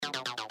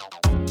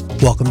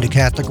Welcome to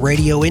Catholic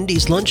Radio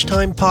Indy's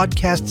Lunchtime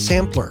Podcast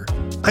Sampler.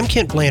 I'm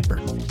Kent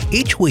Blanford.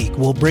 Each week,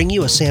 we'll bring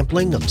you a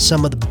sampling of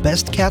some of the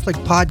best Catholic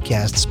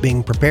podcasts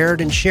being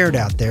prepared and shared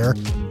out there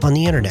on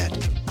the internet.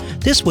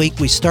 This week,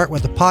 we start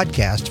with a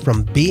podcast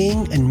from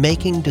Being and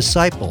Making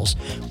Disciples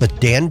with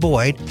Dan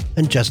Boyd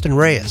and Justin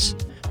Reyes.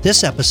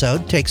 This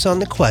episode takes on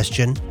the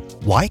question,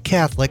 why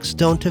Catholics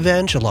don't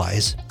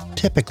evangelize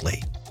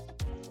typically.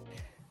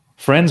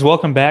 Friends,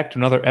 welcome back to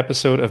another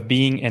episode of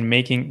Being and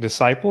Making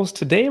Disciples.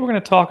 Today we're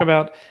going to talk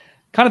about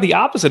kind of the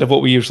opposite of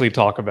what we usually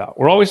talk about.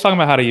 We're always talking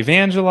about how to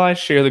evangelize,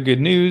 share the good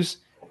news.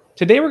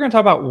 Today we're going to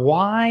talk about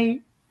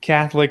why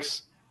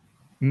Catholics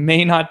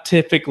may not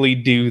typically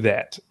do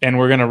that. And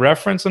we're going to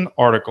reference an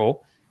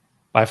article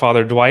by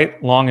Father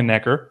Dwight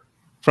Longenecker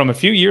from a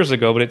few years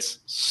ago, but it's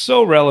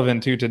so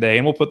relevant to today,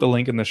 and we'll put the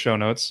link in the show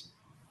notes.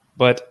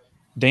 But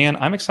Dan,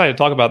 I'm excited to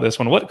talk about this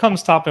one. What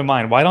comes top in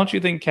mind? Why don't you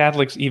think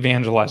Catholics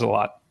evangelize a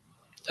lot?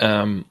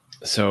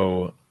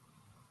 So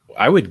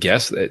I would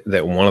guess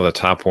that one of the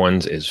top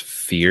ones is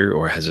fear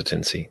or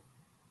hesitancy.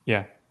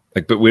 Yeah.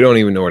 But we don't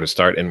even know where to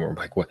start. And we're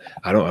like, what?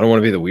 I don't want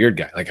to be the weird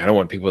guy. I don't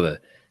want people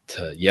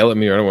to yell at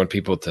me, or I don't want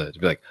people to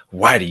be like,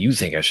 why do you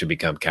think I should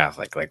become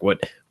Catholic?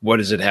 What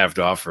does it have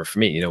to offer for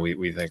me?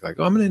 We think I'm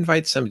going to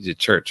invite somebody to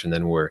church. And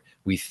then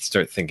we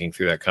start thinking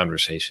through that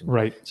conversation.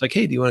 Right. It's like,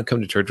 hey, do you want to come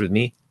to church with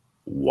me?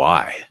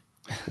 Why?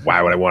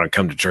 Why would I want to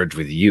come to church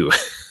with you?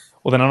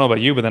 Well, then I don't know about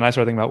you, but then I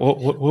started thinking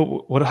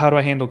about, how do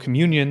I handle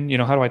communion?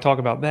 How do I talk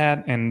about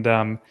that? And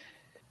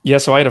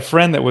so I had a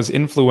friend that was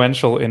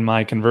influential in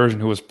my conversion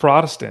who was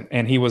Protestant,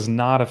 and he was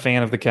not a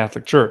fan of the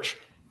Catholic Church.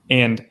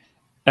 And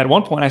at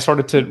one point, I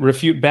started to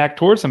refute back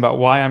towards him about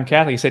why I'm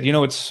Catholic. He said,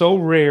 it's so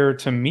rare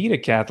to meet a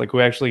Catholic who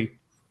actually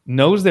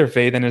knows their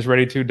faith and is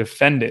ready to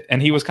defend it.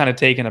 And he was kind of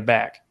taken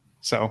aback.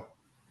 So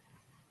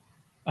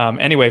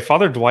anyway,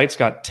 Father Dwight's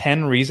got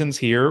 10 reasons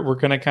here. We're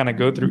going to kind of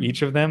go through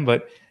each of them,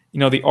 but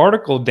the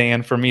article,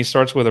 Dan, for me,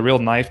 starts with a real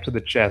knife to the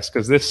chest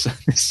because this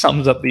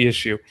sums up the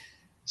issue.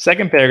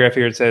 Second paragraph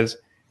here, it says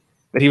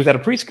that he was at a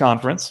priest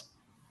conference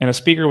and a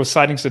speaker was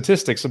citing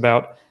statistics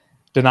about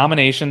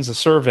denominations, a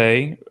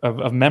survey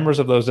of members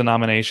of those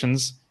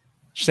denominations,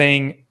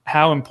 saying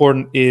how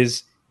important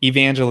is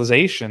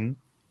evangelization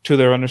to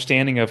their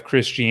understanding of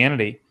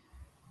Christianity.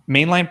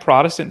 Mainline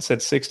Protestants said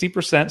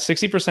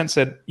 60%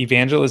 said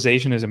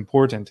evangelization is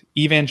important.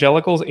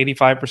 Evangelicals,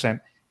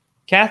 85%.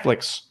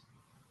 Catholics,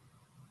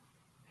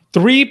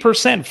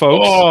 3%,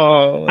 folks.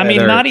 Oh,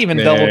 not even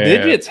double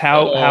digits.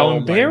 How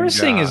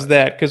embarrassing is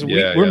that? Because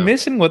we're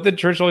missing what the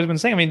church has always been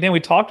saying. Dan, we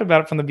talked about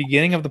it from the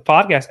beginning of the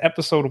podcast,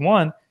 episode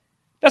 1.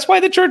 That's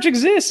why the church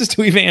exists, is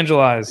to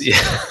evangelize. Yeah.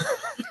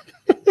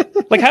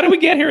 How did we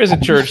get here as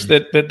a church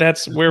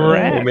that's where we're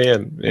at? Oh,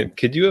 man.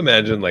 Could you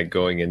imagine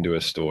going into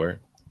a store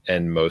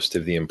and most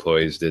of the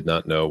employees did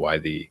not know why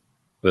the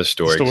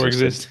store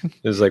exists?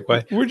 It was like,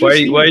 why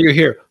are you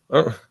here?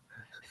 Oh.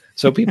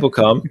 So people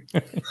come.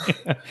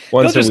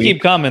 They'll just keep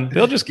coming.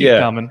 They'll just keep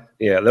coming.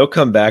 Yeah, they'll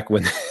come back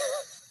when.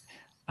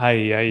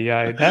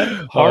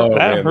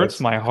 That hurts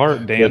my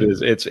heart, Dan. It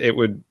is. It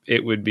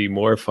would be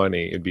more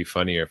funny. It'd be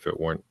funnier if it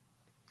weren't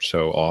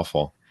so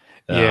awful.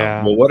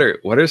 Yeah. Well,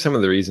 what are some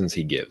of the reasons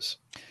he gives?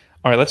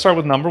 All right, let's start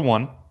with number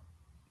 1.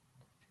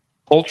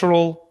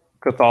 Cultural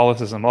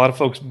Catholicism. A lot of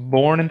folks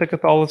born into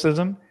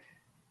Catholicism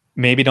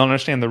maybe don't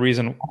understand the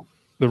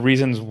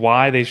reasons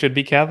why they should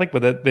be Catholic,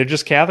 but they're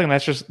just Catholic, and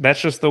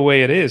that's just the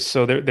way it is.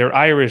 So they're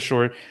Irish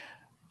or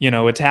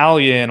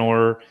Italian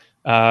or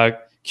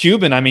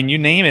Cuban. You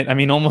name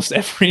it. Almost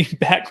every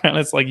background,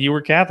 it's like you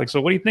were Catholic.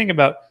 So what do you think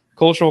about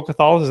cultural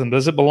Catholicism?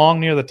 Does it belong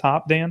near the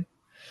top, Dan?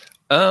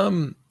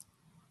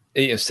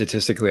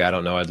 Statistically, I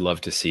don't know. I'd love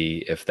to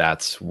see if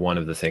that's one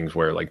of the things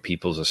where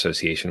people's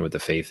association with the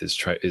faith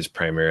is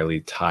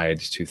primarily tied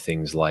to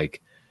things like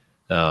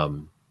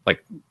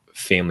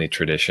family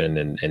tradition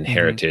and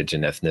heritage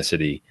and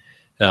ethnicity.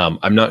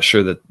 I'm not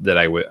sure that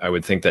I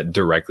would think that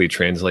directly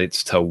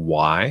translates to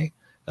why,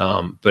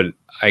 but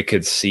I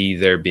could see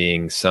there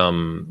being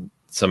some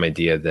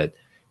idea that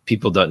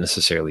people don't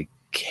necessarily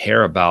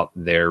care about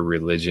their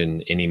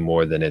religion any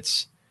more than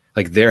it's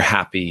they're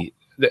happy,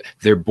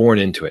 they're born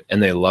into it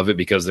and they love it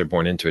because they're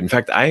born into it. In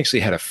fact, I actually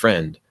had a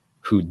friend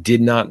who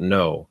did not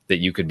know that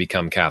you could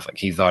become Catholic.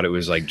 He thought it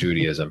was like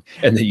Judaism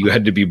and that you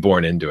had to be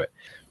born into it.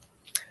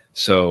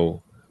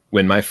 So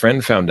when my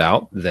friend found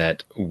out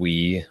that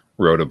we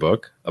wrote a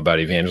book about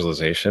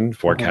evangelization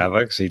for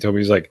Catholics, he told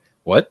me, he's like,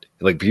 what?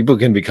 People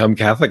can become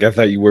Catholic? I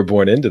thought you were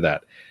born into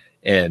that.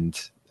 And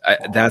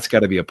that's got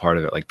to be a part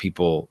of it.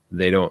 People,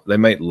 they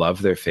might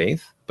love their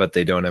faith, but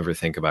they don't ever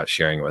think about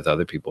sharing it with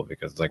other people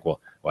because it's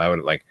why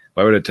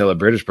would I tell a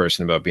British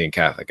person about being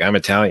Catholic? I'm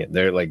Italian.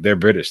 They're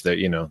British. They're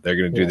going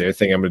to do their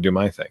thing. I'm going to do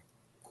my thing.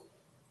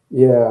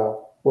 Yeah.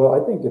 Well,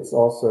 I think it's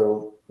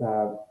also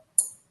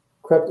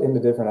crept into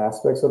different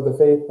aspects of the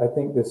faith. I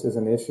think this is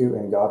an issue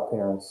in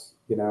godparents,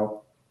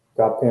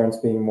 godparents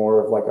being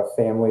more of a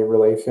family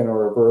relation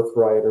or a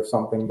birthright or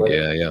something. But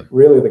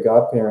really the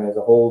godparent is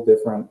a whole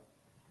different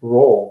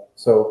role.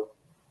 So,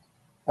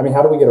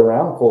 how do we get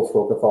around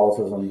cultural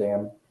Catholicism,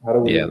 Dan? How do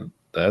we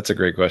That's a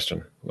great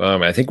question.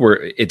 I think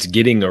we're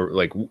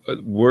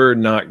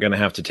not going to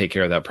have to take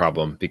care of that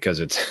problem because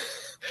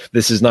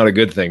this is not a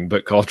good thing,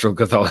 but cultural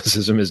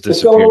Catholicism is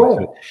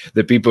disappearing.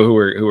 The people who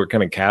are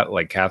kind of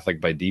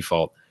Catholic by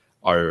default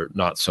are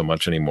not so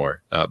much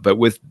anymore. But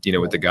with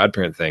the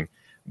godparent thing,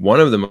 one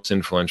of the most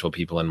influential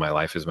people in my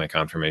life is my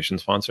confirmation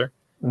sponsor.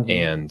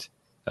 And,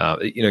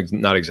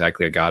 not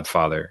exactly a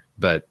godfather,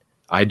 but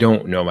I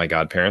don't know my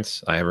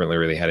godparents. I haven't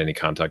really had any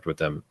contact with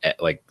them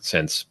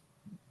since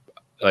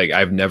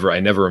I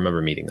never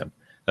remember meeting them.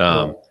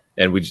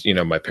 And we,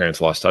 my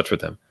parents lost touch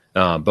with them.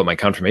 But my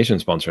confirmation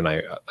sponsor and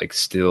I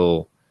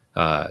still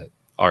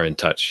are in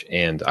touch,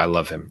 and I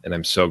love him, and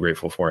I'm so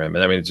grateful for him.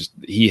 And I mean,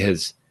 he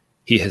has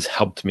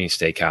helped me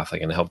stay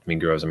Catholic and helped me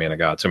grow as a man of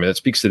God. So I mean, that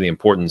speaks to the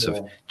importance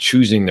of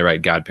choosing the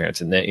right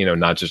godparents, and then,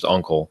 not just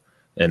uncle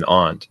and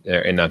aunt,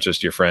 and not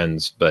just your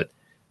friends, but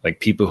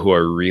people who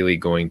are really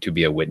going to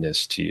be a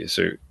witness to you.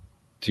 So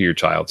to your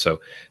child.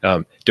 So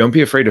don't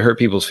be afraid to hurt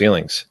people's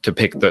feelings, to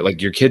pick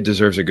your kid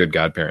deserves a good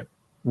godparent.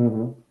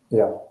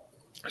 Yeah.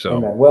 So,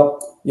 Amen. Well,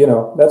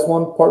 that's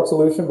one part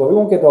solution, but we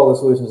won't get to all the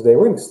solutions today.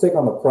 We're going to stick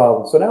on the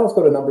problem. So now let's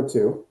go to number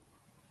 2.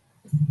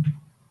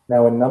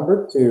 Now in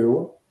number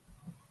 2,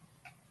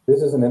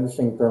 this is an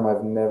interesting term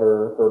I've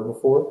never heard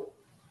before.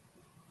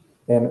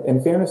 And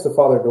in fairness to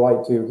Father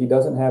Dwight too, he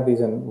doesn't have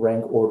these in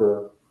rank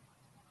order.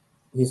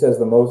 He says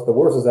the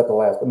worst is at the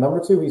last. But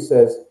number 2, he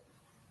says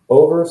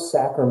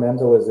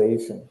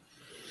over-sacramentalization.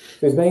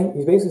 So he's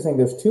basically saying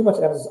there's too much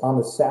emphasis on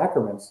the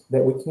sacraments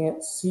that we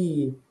can't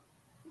see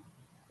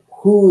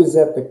who is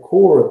at the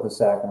core of the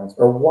sacraments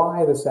or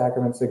why the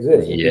sacraments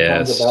exist. It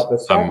becomes about the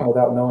sacrament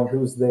without knowing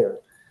who's there.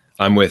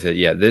 I'm with it.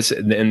 Yeah. This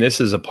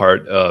is a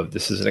part of,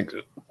 this is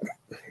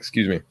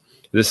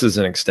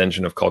an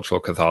extension of cultural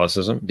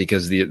Catholicism,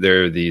 because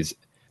there are these,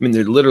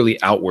 they're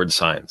literally outward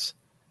signs,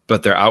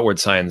 but they're outward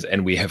signs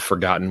and we have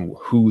forgotten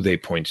who they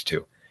point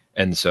to.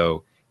 And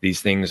so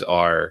these things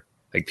are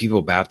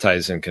people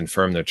baptize and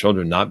confirm their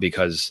children, not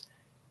because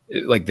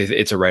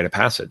it's a rite of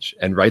passage,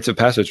 and rites of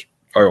passage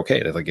are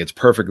okay. It's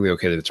perfectly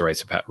okay that it's a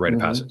rite of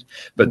passage,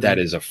 but that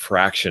is a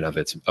fraction of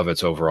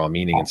its overall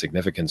meaning and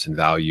significance and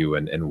value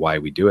and why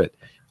we do it.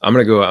 I'm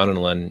going to go out on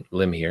a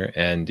limb here,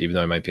 and even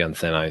though I might be on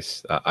thin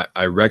ice,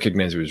 I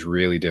recognize it was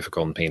really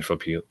difficult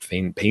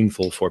and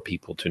painful for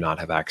people to not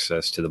have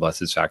access to the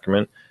Blessed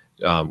Sacrament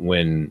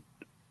when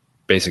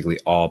basically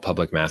all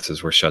public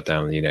masses were shut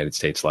down in the United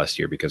States last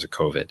year because of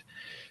COVID.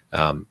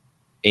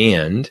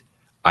 And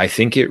I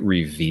think it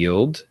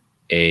revealed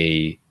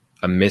a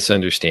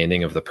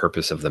misunderstanding of the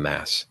purpose of the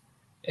Mass.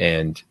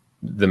 And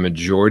the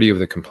majority of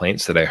the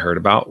complaints that I heard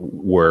about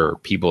were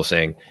people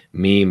saying,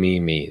 me.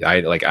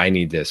 I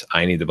need this.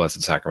 I need the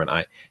Blessed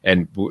Sacrament.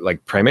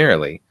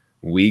 Primarily,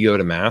 we go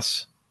to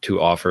Mass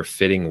to offer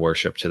fitting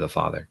worship to the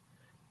Father.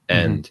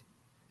 And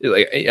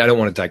I don't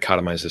want to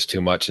dichotomize this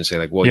too much and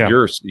say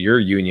your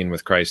union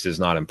with Christ is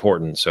not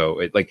important. So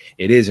it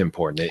is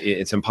important.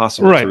 It's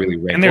impossible to really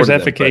rank. And there's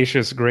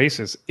efficacious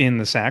graces in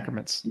the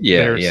sacraments.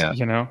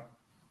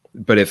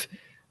 But if,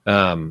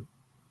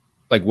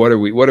 what are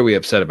we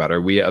upset about?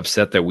 Are we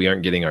upset that we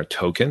aren't getting our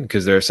token?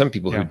 Because there are some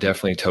people who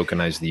definitely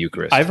tokenize the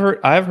Eucharist. I've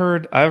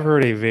heard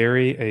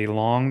a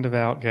long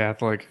devout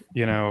Catholic,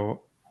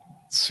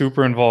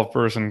 super involved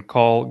person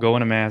go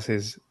into Mass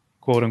his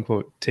quote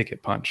unquote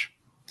ticket punch.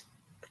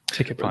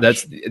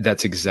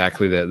 That's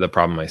exactly the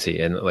problem I see.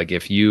 And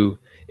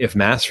if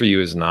Mass for you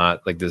is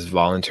not this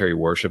voluntary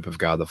worship of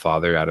God the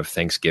Father out of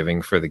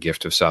thanksgiving for the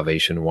gift of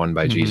salvation won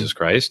by Jesus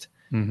Christ,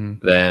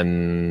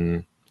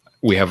 then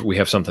we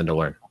have something to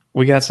learn.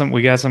 We got some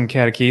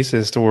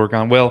catechesis to work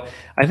on. Well,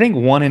 I think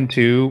 1 and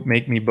 2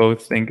 make me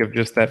both think of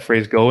just that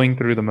phrase, going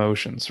through the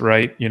motions,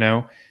 right?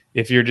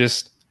 If you're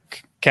just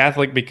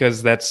Catholic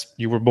because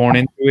you were born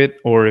into it,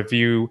 or if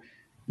you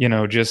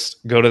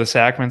just go to the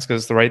sacraments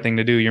because it's the right thing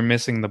to do, you're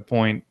missing the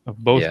point of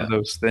both of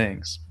those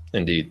things.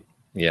 Indeed.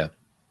 Yeah.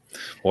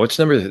 Well, what's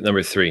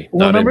number 3?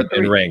 Not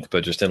in rank,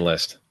 but just in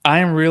list. I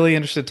am really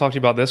interested to talk to you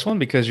about this one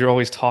because you're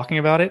always talking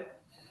about it.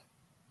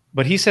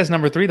 But he says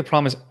number 3, the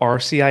problem is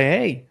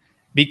RCIA,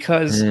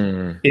 because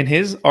in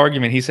his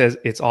argument, he says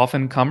it's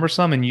often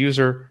cumbersome and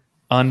user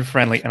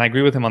unfriendly. And I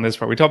agree with him on this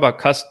part. We talk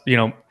about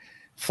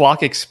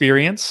flock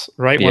experience,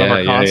 right? One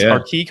of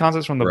our key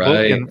concepts from the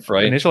book and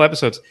initial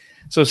episodes.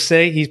 So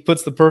say he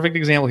puts the perfect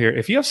example here.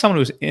 If you have someone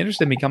who's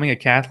interested in becoming a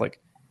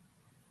Catholic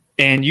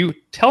and you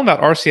tell them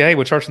about RCIA,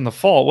 which starts in the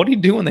fall, what do you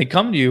do when they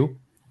come to you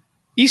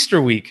Easter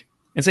week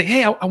and say,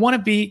 hey, I want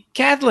to be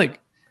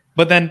Catholic?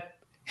 But then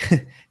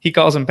he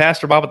calls him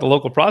Pastor Bob at the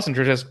local Protestant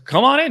church, says,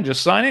 come on in,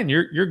 just sign in.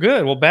 You're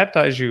good. We'll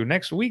baptize you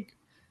next week.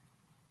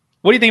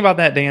 What do you think about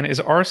that, Dan? Is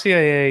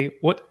RCIA,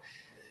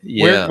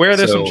 where are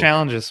there some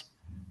challenges?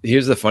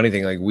 Here's the funny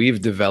thing.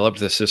 We've developed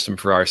the system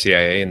for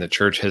RCIA and the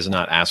church has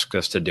not asked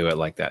us to do it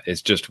like that.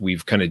 It's just,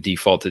 we've kind of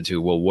defaulted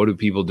to, well, what do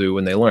people do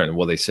when they learn?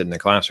 Well, they sit in the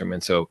classroom.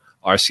 And so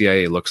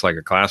RCIA looks like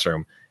a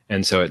classroom.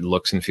 And so it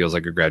looks and feels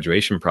like a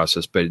graduation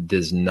process, but it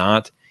does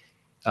not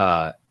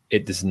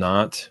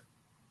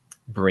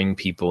bring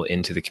people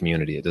into the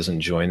community. It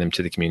doesn't join them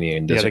to the community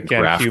and doesn't the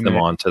graft them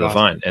onto the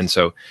vine. And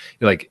so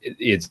like,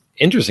 it's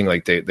interesting,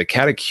 like the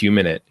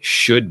catechumenate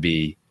should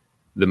be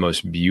the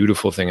most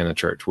beautiful thing in the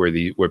church,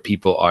 where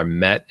people are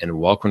met and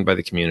welcomed by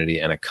the community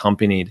and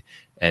accompanied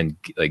and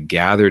like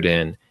gathered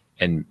in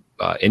and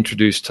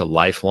introduced to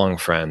lifelong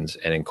friends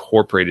and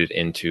incorporated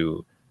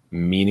into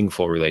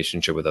meaningful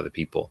relationship with other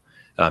people.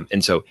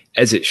 And so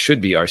as it should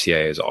be,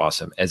 RCIA is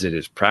awesome. As it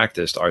is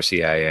practiced,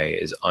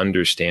 RCIA is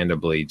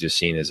understandably just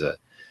seen as a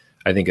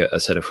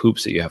set of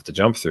hoops that you have to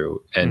jump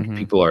through. And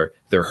people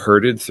they're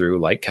herded through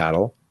like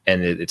cattle.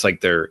 And it's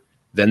like they're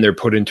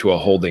put into a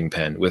holding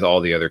pen with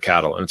all the other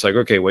cattle. And it's like,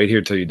 okay, wait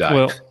here till you die.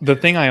 Well, the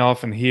thing I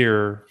often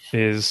hear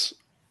is,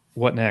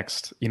 what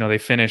next? They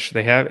finish,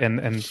 they have, and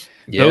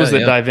those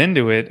that dive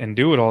into it and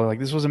do it all, like,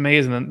 this was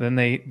amazing. And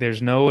then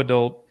there's no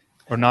adult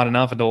or not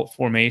enough adult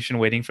formation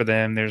waiting for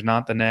them. There's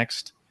not the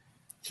next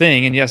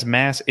thing. And yes,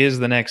 Mass is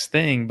the next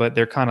thing, but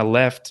they're kind of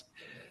left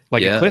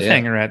like a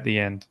cliffhanger at the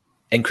end.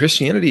 And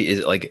Christianity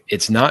is like,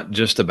 it's not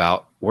just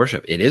about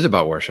worship. It is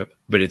about worship,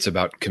 but it's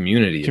about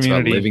community. It's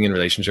about living in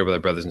relationship with our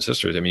brothers and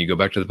sisters. I mean, you go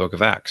back to the book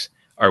of Acts.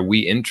 Are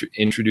we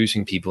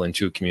introducing people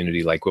into a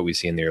community like what we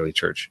see in the early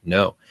church?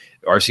 No.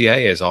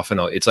 RCIA is often,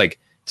 it's like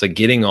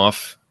getting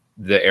off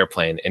the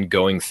airplane and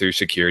going through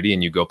security,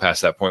 and you go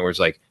past that point where it's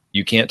like,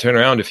 you can't turn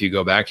around if you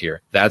go back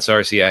here. That's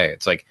RCIA.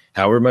 It's like,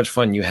 however much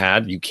fun you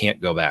had, you can't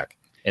go back.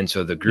 And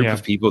so the group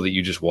of people that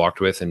you just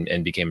walked with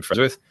and became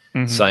friends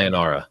with,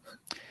 sayonara.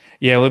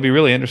 Yeah, it'll be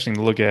really interesting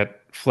to look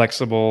at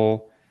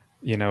flexible,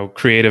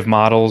 creative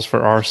models for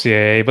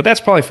RCIA, but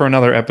that's probably for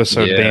another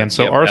episode, Dan.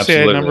 So RCIA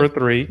absolutely. Number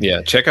 3.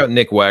 Yeah, check out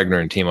Nick Wagner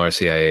and Team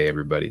RCIA,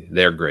 everybody.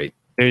 They're great.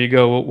 There you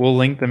go. We'll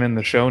link them in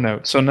the show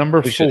notes. So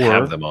number 4. We should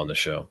have them on the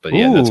show, but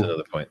that's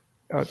another point.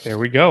 Oh, there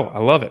we go. I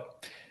love it.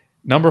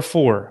 Number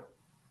 4.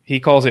 He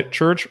calls it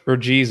Church or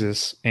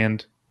Jesus,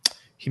 and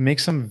he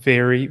makes some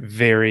very,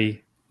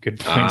 very good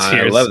points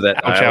here. I love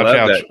that.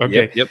 Ouch.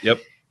 Okay. Yep.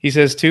 He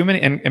says too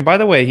many, and by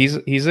the way,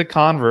 he's a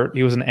convert.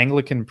 He was an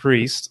Anglican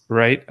priest,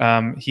 right?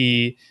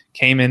 He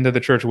came into the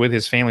church with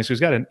his family, so he's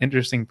got an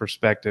interesting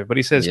perspective. But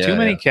he says too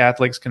many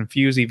Catholics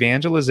confuse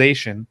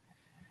evangelization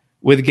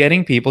with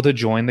getting people to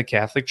join the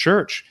Catholic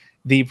Church.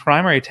 The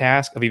primary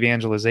task of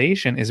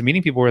evangelization is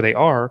meeting people where they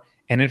are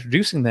and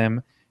introducing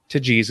them to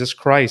Jesus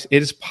Christ.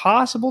 It is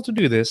possible to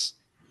do this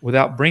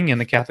without bringing in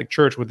the Catholic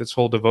Church with its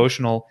whole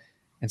devotional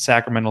and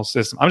sacramental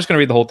system. I'm just going to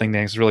read the whole thing,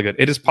 Dan. It's really good.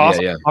 It is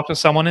possible to talk to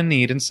someone in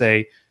need and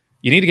say,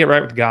 you need to get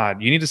right with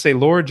God. You need to say,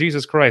 Lord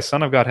Jesus Christ,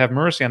 Son of God, have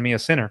mercy on me, a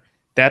sinner.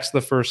 That's the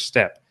first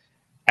step.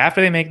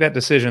 After they make that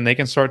decision, they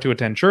can start to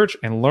attend church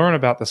and learn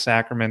about the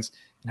sacraments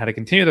and how to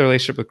continue their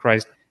relationship with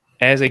Christ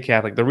as a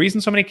Catholic. The reason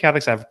so many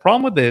Catholics have a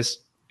problem with this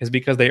is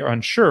because they are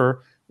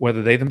unsure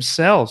whether they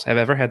themselves have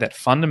ever had that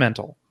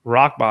fundamental,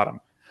 rock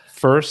bottom,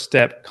 first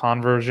step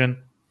conversion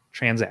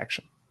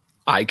transaction.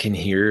 I can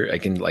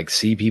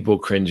see people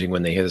cringing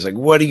when they hear this. Like,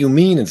 what do you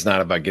mean it's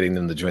not about getting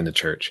them to join the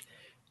church?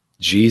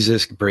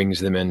 Jesus brings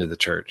them into the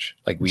church.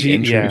 Like, we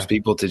introduce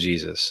people to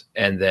Jesus.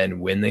 And then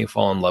when they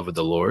fall in love with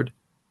the Lord,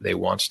 they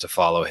want to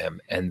follow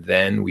him. And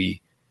then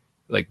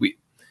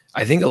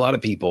I think a lot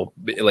of people,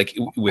 like,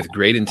 with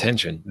great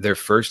intention, their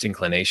first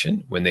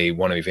inclination when they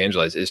want to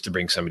evangelize is to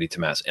bring somebody to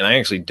Mass. And I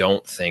actually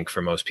don't think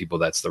for most people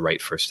that's the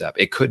right first step.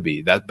 It could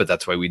be that, but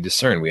that's why we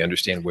discern. We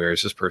understand where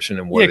is this person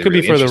and what. It could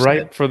be for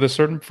a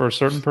certain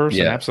person.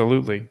 Yeah.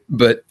 Absolutely.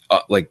 But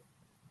like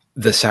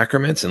the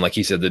sacraments and, like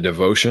he said, the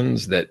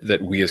devotions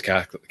that we as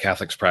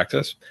Catholics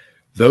practice,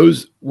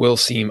 those will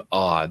seem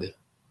odd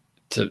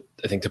to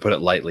put it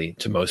lightly,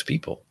 to most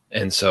people.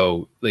 And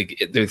so,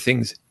 like, there are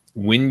things.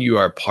 When you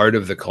are part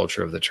of the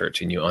culture of the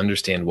church and you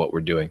understand what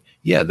we're doing,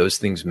 those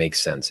things make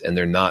sense and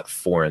they're not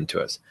foreign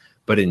to us.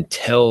 But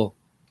until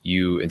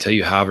you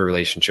have a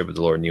relationship with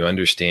the Lord and you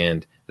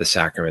understand the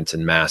sacraments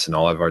and Mass and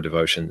all of our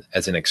devotion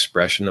as an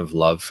expression of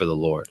love for the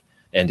Lord,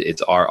 and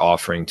it's our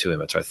offering to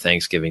him, it's our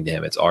thanksgiving to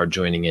him, it's our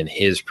joining in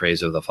his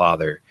praise of the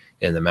Father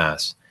in the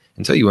Mass.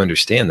 Until you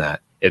understand that,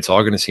 it's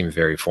all going to seem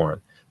very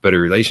foreign. But a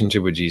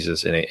relationship with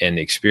Jesus and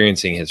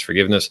experiencing his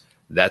forgiveness,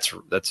 that's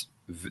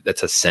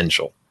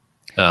essential.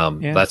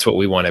 That's what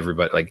we want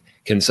everybody. Like,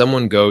 can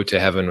someone go to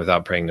heaven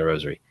without praying the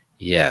rosary?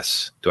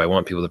 Yes. Do I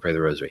want people to pray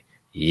the rosary?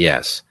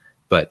 Yes.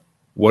 But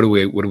what do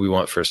we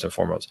want first and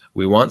foremost?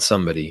 We want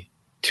somebody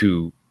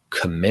to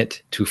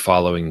commit to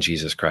following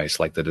Jesus Christ,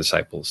 like the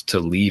disciples, to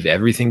leave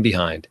everything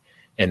behind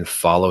and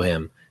follow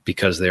him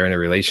because they're in a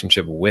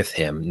relationship with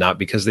him, not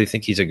because they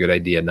think he's a good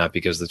idea, not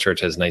because the church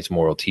has nice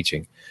moral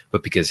teaching,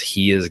 but because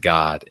he is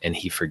God and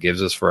he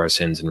forgives us for our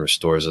sins and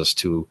restores us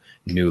to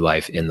new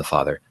life in the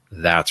Father.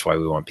 That's why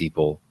we want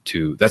people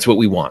to, that's what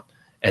we want.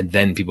 And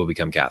then people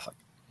become Catholic.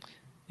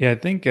 Yeah, I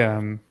think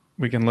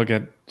we can look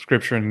at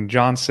scripture in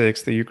John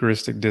 6, the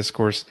Eucharistic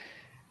discourse.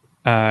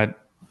 The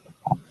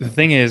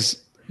thing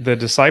is, the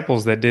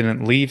disciples that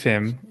didn't leave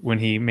him when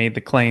he made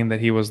the claim that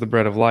he was the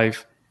bread of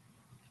life,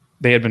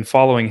 they had been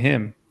following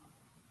him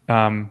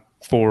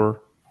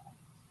for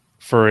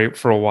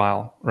a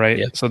while, right?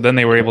 Yeah. So then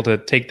they were able to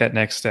take that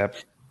next step.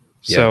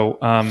 Yeah. So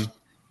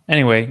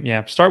Anyway,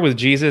 yeah, start with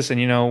Jesus.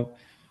 And,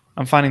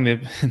 I'm finding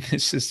that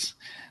this is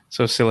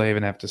so silly I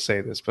even have to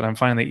say this, but I'm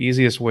finding the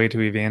easiest way to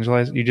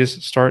evangelize. You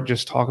just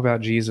talk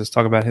about Jesus,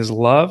 talk about his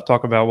love,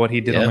 talk about what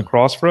he did on the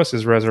cross for us,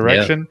 his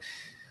resurrection,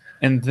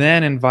 and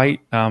then invite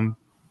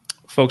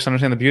folks to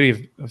understand the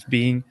beauty of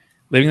living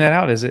that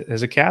out as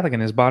a Catholic in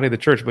his body of the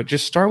church. But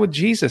just start with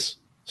Jesus.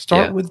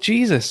 Start with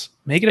Jesus.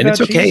 Make it about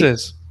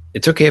Jesus.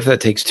 It's okay if that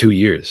takes 2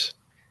 years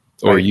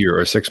or a year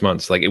or 6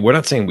 months. Like, we're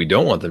not saying we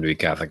don't want them to be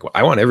Catholic.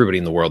 I want everybody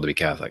in the world to be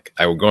Catholic.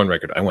 I will go on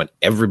record. I want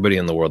everybody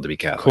in the world to be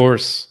Catholic.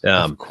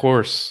 Of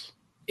course.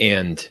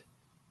 And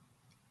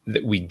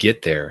that we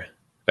get there.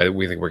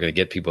 We think we're going to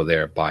get people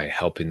there by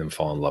helping them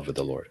fall in love with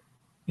the Lord.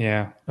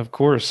 Yeah, of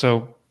course.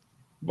 So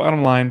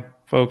bottom line,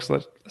 folks,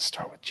 let's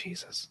start with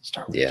Jesus.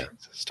 Start with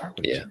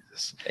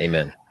Jesus.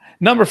 Amen.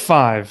 Number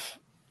 5.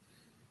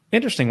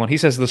 Interesting one. He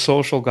says the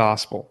social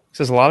gospel. He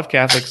says a lot of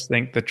Catholics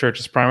think the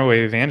church's primary way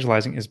of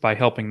evangelizing is by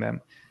helping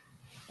them.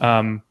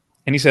 And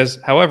he says,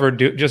 however,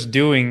 just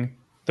doing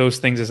those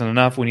things isn't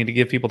enough. We need to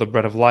give people the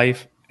bread of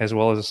life as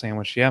well as a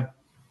sandwich. Yeah.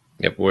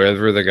 Yep.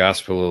 Wherever the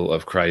gospel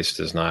of Christ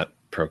is not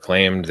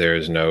proclaimed, there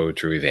is no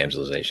true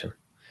evangelization.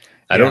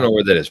 I don't know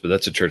where that is, but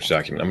that's a church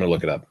document. I'm going to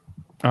look it up.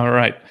 All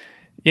right.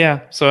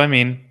 Yeah. So, I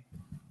mean,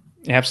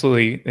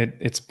 absolutely.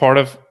 It's part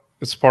of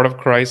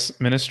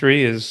Christ's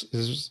ministry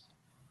is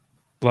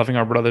loving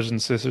our brothers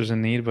and sisters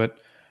in need, but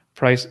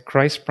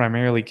Christ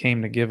primarily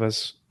came to give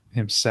us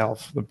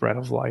himself, the bread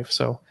of life.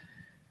 So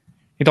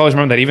you'd always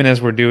remember that, even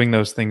as we're doing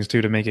those things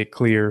too, to make it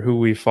clear who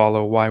we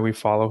follow, why we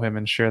follow him,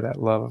 and share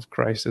that love of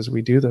Christ as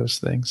we do those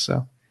things.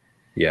 So,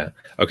 yeah.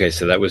 Okay.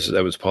 So that was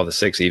Paul VI,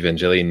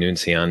 Evangelii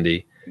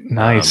Nunciandi.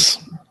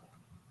 Nice.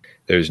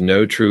 There's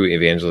no true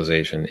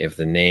evangelization if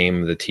the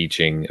name, the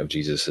teaching of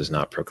Jesus is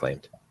not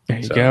proclaimed. There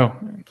you go.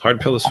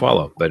 Hard pill to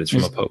swallow, but it's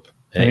from a pope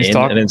and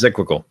an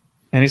encyclical.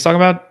 And he's talking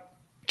about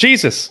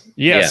Jesus.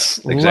 Yes,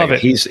 exactly. Love it.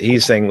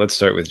 He's saying, let's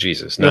start with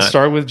Jesus. Let's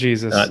start with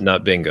Jesus.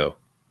 Not bingo.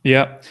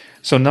 Yeah.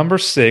 So number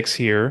 6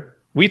 here,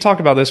 we talked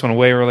about this one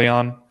way early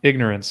on,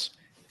 ignorance.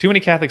 Too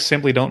many Catholics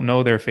simply don't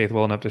know their faith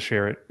well enough to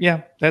share it.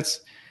 Yeah,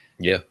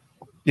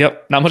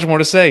 Yep. Not much more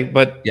to say,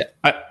 but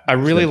I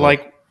really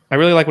like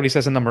what he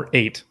says in number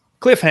 8.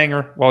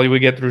 Cliffhanger while we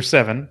get through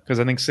 7, because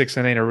I think 6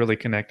 and 8 are really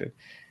connected.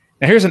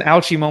 Now here's an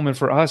ouchie moment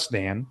for us,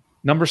 Dan.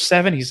 Number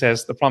 7, he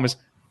says, the problem is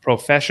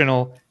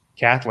professional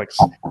Catholics.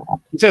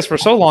 He says, for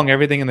so long,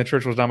 everything in the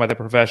church was done by the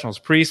professionals.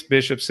 Priests,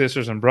 bishops,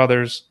 sisters, and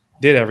brothers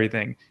did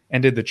everything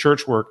and did the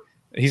church work.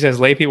 He says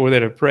lay people were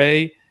there to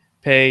pray,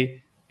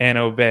 pay, and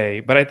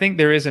obey. But I think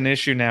there is an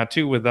issue now,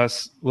 too, with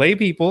us lay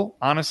people.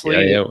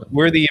 Honestly,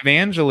 we're the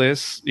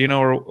evangelists,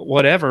 or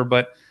whatever,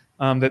 but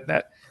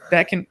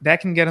that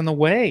can get in the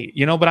way,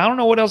 but I don't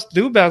know what else to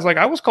do about it. It's like,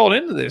 I was called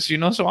into this,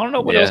 so I don't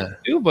know what else to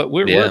do, but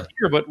we're here,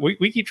 but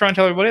we keep trying to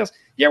tell everybody else,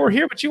 we're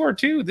here, but you are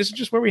too. This is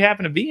just where we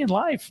happen to be in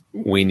life.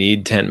 We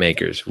need tent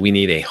makers. We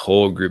need a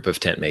whole group of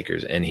tent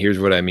makers. And here's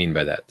what I mean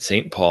by that.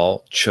 St.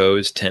 Paul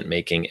chose tent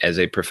making as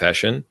a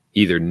profession,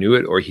 either knew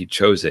it or he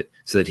chose it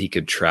so that he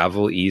could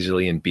travel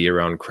easily and be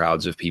around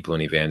crowds of people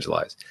and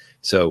evangelize.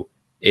 So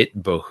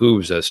it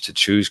behooves us to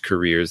choose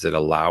careers that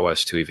allow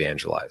us to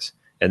evangelize.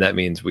 And that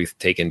means we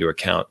take into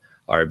account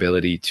our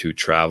ability to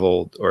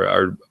travel,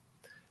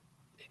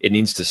 it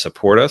needs to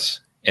support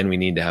us, and we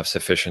need to have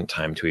sufficient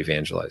time to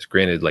evangelize.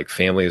 Granted, like,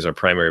 family is our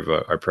primary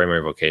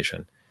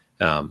vocation,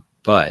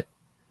 but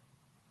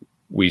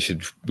we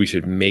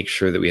should make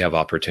sure that we have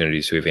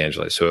opportunities to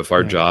evangelize. So if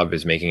our job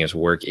is making us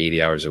work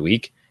 80 hours a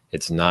week,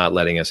 it's not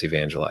letting us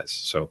evangelize.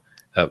 So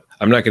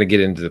I'm not going to get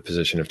into the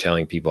position of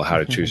telling people how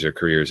to choose their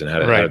careers and how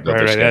to build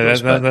their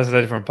schedules. That's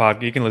a different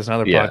podcast. You can listen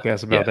to other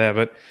podcasts about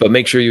that, but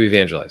make sure you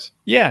evangelize.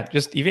 Yeah,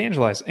 just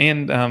evangelize.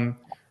 And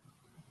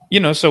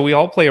so we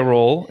all play a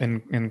role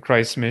in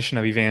Christ's mission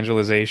of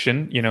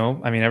evangelization.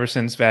 Ever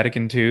since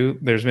Vatican II,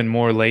 there's been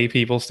more lay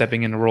people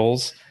stepping into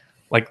roles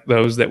like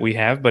those that we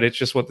have, but it's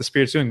just what the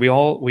Spirit's doing. We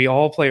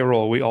all play a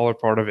role. We all are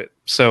part of it.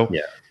 So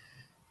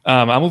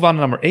I'll move on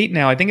to number 8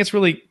 now. I think it's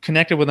really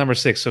connected with number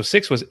 6. So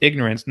 6 was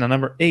ignorance. Now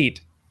number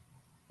 8,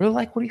 really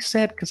like what he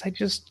said,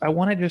 because I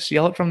want to just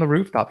yell it from the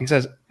rooftop. He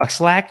says a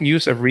slack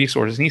use of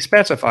resources, and he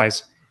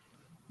specifies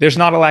there's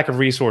not a lack of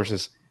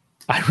resources.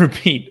 I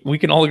repeat, we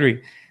can all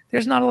agree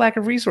there's not a lack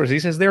of resources. He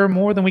says there are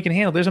more than we can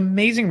handle. There's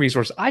amazing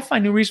resources. I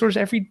find new resources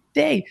every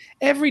day.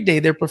 Every day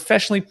they're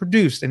professionally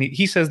produced, and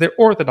he says they're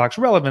orthodox,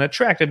 relevant,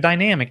 attractive,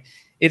 dynamic.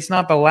 It's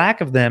not the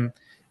lack of them;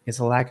 it's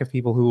the lack of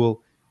people who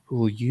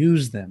will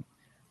use them.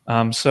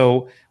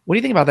 So what do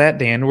you think about that,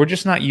 Dan? We're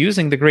just not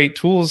using the great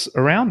tools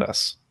around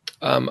us.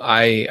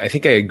 I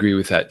think I agree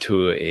with that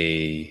to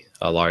a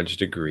large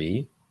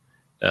degree.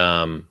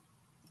 One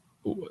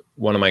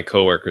of my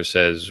coworkers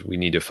says we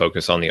need to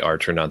focus on the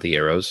archer, not the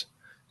arrows.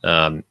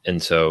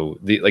 And so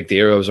the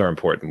arrows are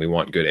important. We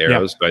want good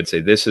arrows, but I'd say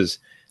this is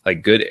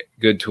like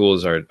good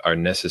tools are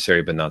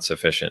necessary, but not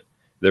sufficient.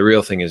 The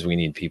real thing is we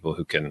need people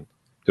who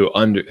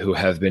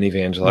have been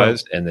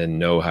evangelized and then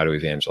know how to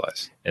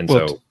evangelize. And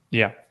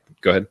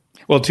go ahead.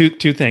 Well,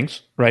 two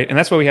things, right? And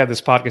that's why we have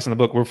this podcast in the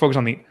book. We're focused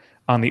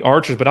on the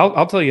archers, but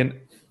I'll tell you,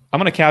 I'm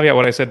going to caveat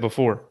what I said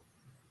before.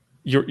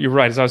 You're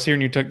right. As I was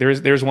hearing you talk,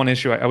 there's one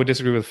issue. I would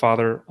disagree with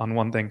Father on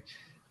one thing.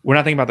 We're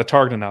not thinking about the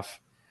target enough.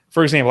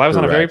 For example, I was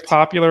on a very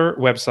popular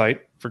website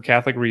for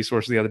Catholic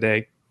resources the other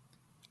day.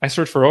 I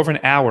searched for over an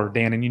hour,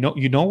 Dan, and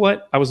you know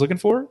what I was looking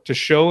for? To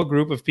show a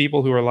group of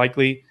people who are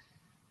likely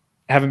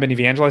haven't been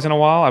evangelized in a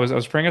while. I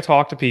was praying a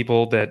talk to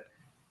people that,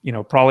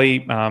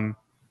 probably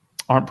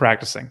aren't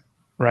practicing,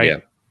 right? Yeah.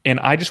 And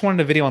I just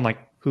wanted a video on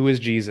who is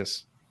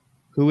Jesus?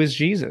 Who is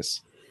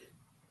Jesus?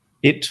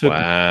 It took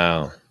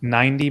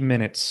 90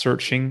 minutes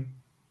searching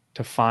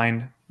to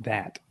find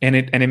that. And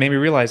it made me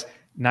realize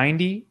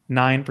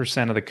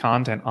 99% of the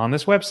content on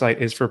this website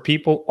is for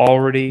people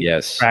already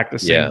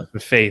practicing the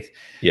faith.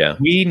 Yeah.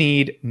 We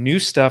need new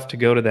stuff to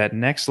go to that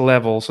next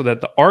level so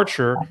that the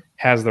archer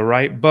has the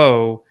right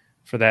bow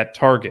for that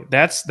target.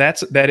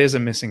 That is a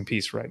missing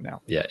piece right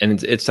now. Yeah.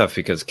 And it's tough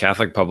because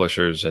Catholic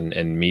publishers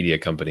and media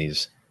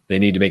companies, they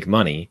need to make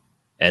money.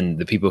 And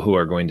the people who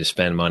are going to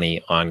spend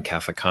money on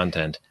Catholic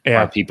content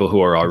are people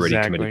who are already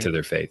committed to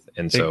their faith.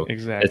 And so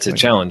it's a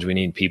challenge. We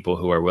need people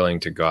who are willing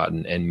to go out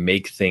and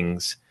make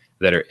things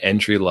that are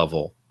entry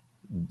level,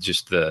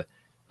 just the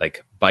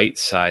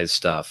bite-sized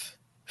stuff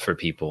for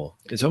people.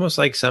 It's almost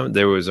like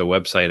there was a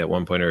website at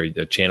one point or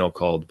a channel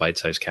called Bite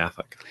Size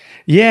Catholic.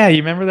 Yeah,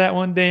 you remember that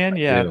one, Dan?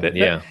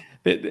 Yeah,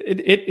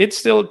 it's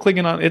still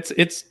clinging on.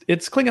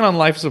 It's clinging on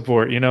life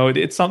support.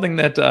 It's something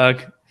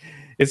that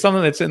it's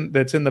something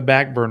that's in the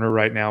back burner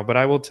right now. But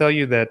I will tell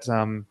you that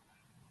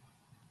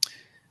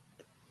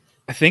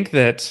I think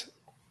that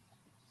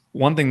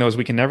one thing, though, is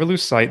we can never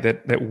lose sight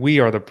that we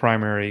are the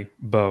primary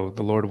bow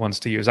the Lord wants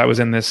to use. I was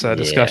in this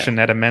discussion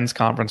at a men's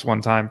conference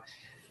one time,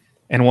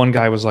 and one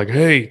guy was like,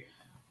 hey,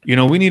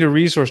 we need a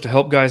resource to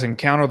help guys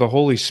encounter the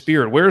Holy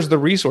Spirit. Where's the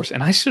resource?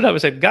 And I stood up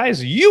and said,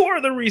 guys, you are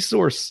the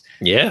resource.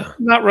 Yeah.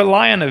 Do not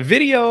rely on a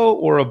video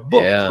or a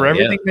book for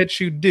everything that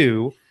you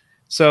do.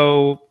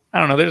 So I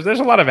don't know. There's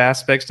a lot of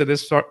aspects to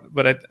this,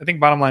 but I think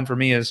bottom line for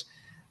me is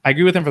I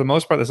agree with him for the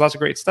most part. There's lots of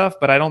great stuff,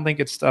 but I don't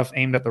think it's stuff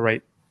aimed at the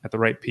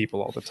right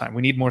people all the time.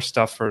 We need more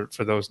stuff for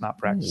those not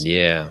practicing.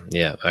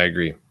 Yeah, I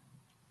agree.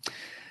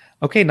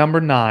 Okay, number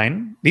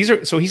 9.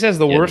 So he says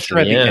the worst are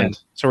at the end.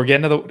 So we're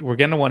getting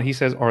to one he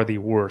says are the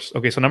worst.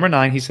 Okay, so number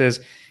 9, he says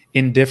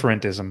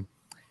indifferentism.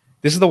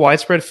 This is the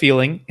widespread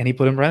feeling, and he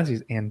put in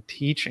parentheses, and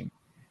teaching,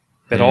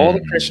 that all the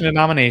Christian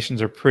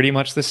denominations are pretty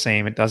much the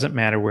same. It doesn't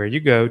matter where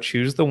you go.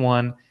 Choose the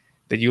one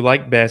that you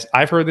like best.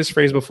 I've heard this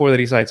phrase before that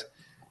he cites,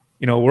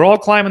 we're all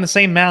climbing the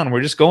same mountain.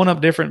 We're just going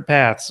up different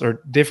paths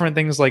or different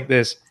things like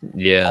this.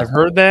 Yeah. I've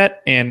heard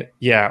that. And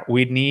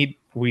we need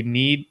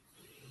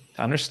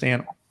to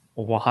understand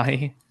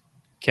why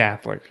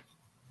Catholic.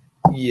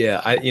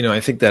 Yeah. I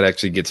think that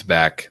actually gets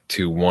back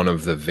to one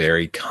of the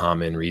very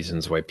common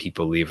reasons why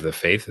people leave the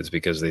faith is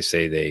because they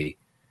say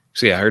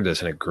I heard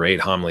this in a great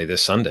homily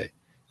this Sunday.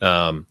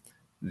 The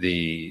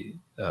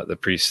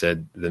priest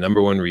said the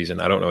number one reason,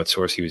 I don't know what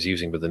source he was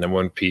using, but the number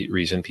one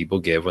reason people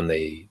give when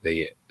they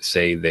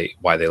say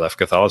why they left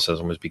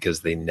Catholicism was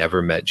because they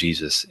never met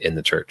Jesus in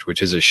the church,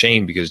 which is a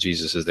shame because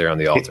Jesus is there on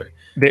the altar.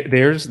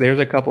 There's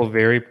a couple of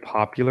very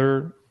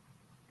popular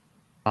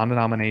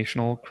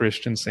non-denominational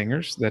Christian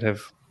singers that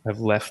have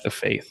left the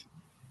faith.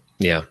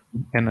 Yeah.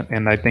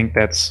 And I think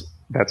that's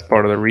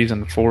part of the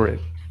reason for it.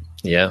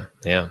 Yeah.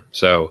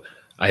 So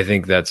I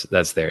think that's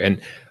there.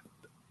 And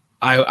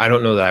I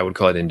don't know that I would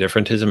call it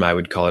indifferentism. I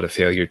would call it a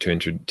failure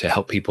to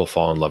help people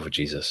fall in love with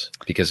Jesus.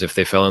 Because if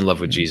they fell in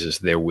love with Jesus,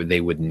 they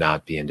would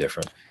not be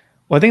indifferent.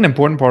 Well, I think an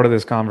important part of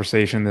this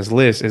conversation, this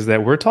list, is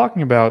that we're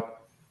talking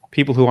about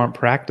people who aren't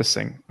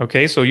practicing.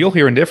 Okay, so you'll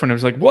hear indifferent.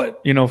 It's like,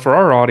 what? For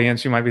our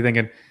audience, you might be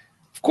thinking,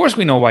 of course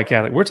we know why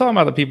Catholic. We're talking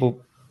about the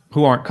people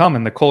who aren't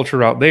coming, the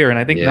culture out there. And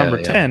I think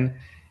number 10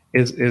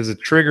 is a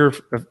trigger.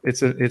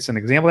 It's an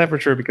example of that for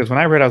sure. Because when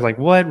I read, I was like,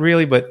 what,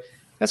 really? But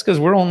that's because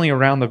we're only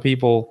around the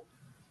people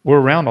we're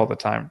around all the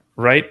time,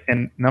 right?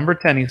 And number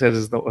 10, he says,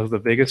 is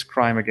the biggest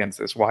crime against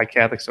this. Why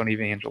Catholics don't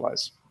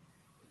evangelize.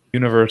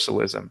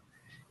 Universalism.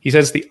 He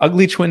says the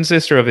ugly twin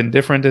sister of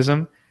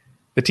indifferentism,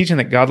 the teaching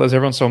that God loves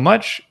everyone so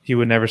much, he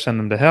would never send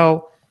them to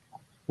hell.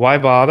 Why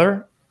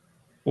bother?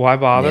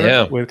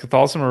 With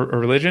Catholicism or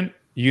religion?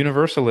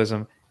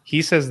 Universalism.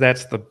 He says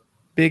that's the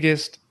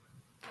biggest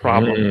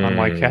problem on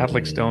why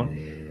Catholics don't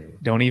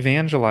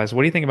evangelize.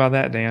 What do you think about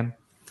that, Dan?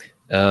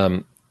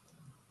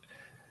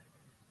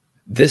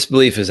 This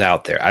belief is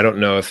out there. I don't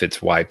know if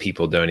it's why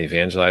people don't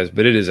evangelize,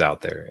 but it is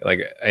out there.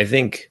 I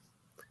think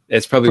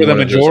it's probably for the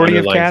majority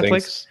of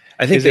Catholics. Things.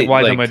 I think is it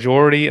why the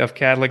majority of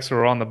Catholics who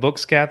are on the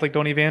books Catholic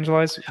don't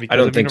evangelize? I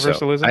don't think so.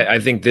 I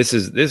think this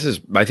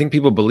is. I think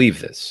people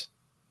believe this.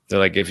 They're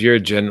like, if you're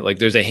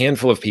there's a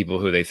handful of people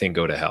who they think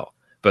go to hell,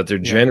 but they're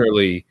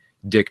generally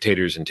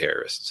dictators and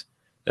terrorists,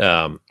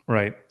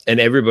 right? And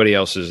everybody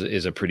else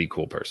is a pretty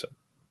cool person.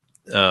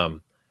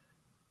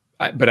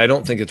 But I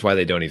don't think it's why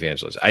they don't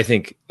evangelize. I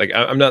think,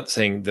 I'm not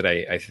saying that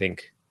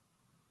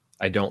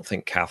I don't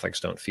think Catholics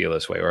don't feel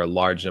this way, or a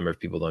large number of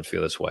people don't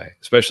feel this way,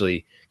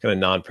 especially kind of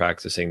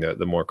non-practicing,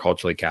 the more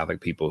culturally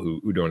Catholic people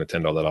who don't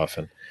attend all that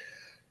often.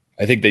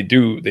 I think they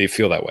do. They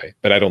feel that way,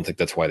 but I don't think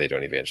that's why they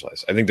don't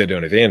evangelize. I think they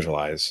don't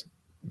evangelize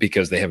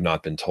because they have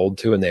not been told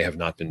to, and they have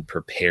not been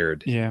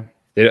prepared. Yeah.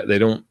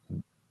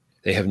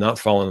 They have not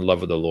fallen in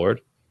love with the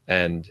Lord,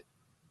 and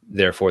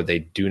therefore they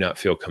do not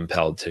feel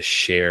compelled to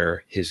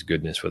share his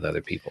goodness with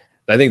other people.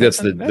 I think that's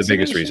the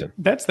biggest reason.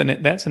 That's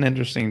an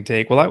interesting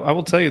take. Well, I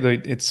will tell you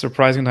that it's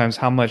surprising times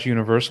how much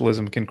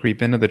universalism can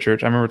creep into the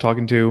church. I remember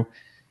talking to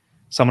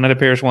someone at a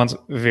parish once,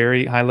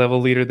 very high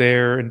level leader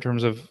there in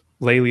terms of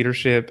lay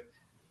leadership,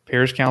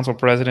 parish council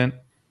president.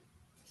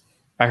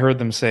 I heard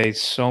them say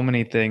so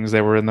many things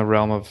that were in the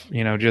realm of,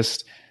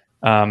 just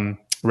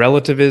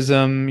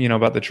relativism,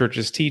 about the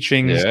church's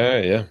teachings.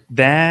 Yeah.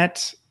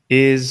 That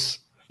is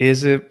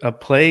a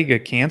plague, a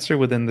cancer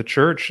within the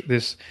church,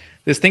 this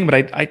thing.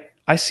 But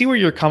I see where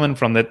you're coming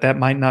from, that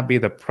might not be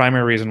the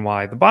primary reason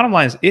why. The bottom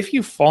line is, if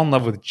you fall in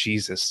love with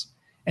Jesus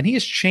and he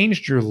has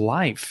changed your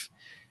life,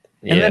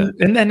 and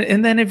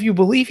then if you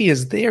believe he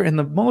is there in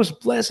the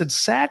most blessed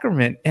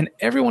sacrament and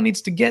everyone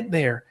needs to get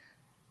there,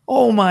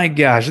 oh my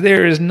gosh,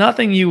 there is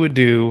nothing you would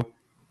do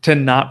to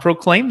not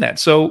proclaim that.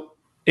 So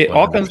it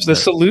all comes, the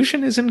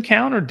solution is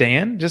encounter,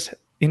 Dan, just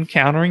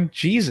encountering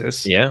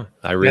Jesus. Yeah,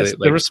 I really that's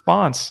the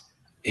response.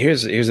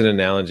 Here's an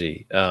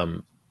analogy.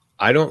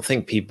 I don't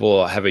think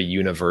people have a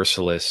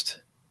universalist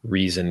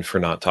reason for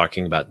not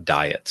talking about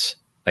diets.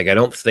 Like, I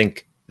don't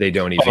think they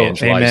don't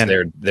evangelize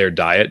their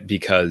diet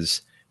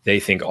because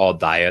they think all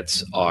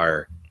diets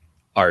are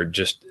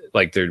just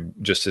like, they're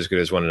just as good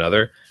as one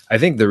another. I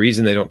think the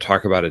reason they don't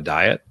talk about a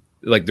diet,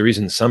 like the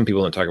reason some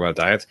people don't talk about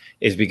diets,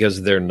 is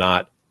because they're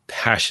not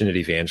passionate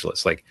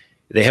evangelists. Like,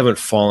 they haven't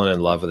fallen in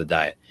love with a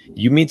diet.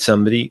 You meet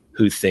somebody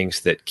who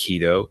thinks that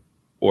keto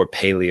or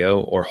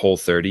paleo or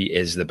Whole30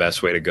 is the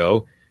best way to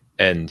go,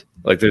 and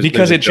like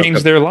because it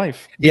changed their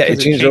life. Yeah, it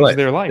changed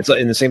their life. It's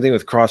like, and the same thing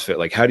with CrossFit.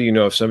 Like, how do you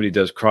know if somebody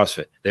does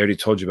CrossFit? They already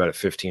told you about it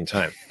 15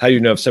 times. How do you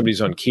know if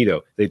somebody's on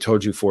keto? They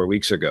told you 4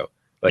 weeks ago.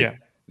 Like,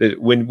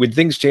 when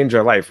things change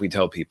our life, we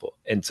tell people.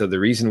 And so the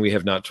reason we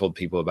have not told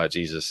people about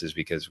Jesus is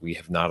because we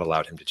have not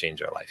allowed him to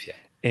change our life yet.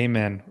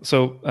 Amen.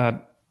 So,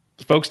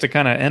 folks, to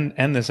kind of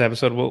end this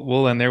episode,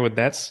 we'll end there with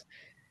that's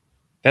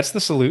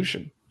the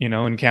solution,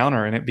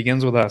 encounter, and it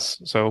begins with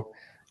us. So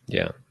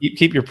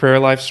keep your prayer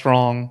life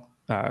strong,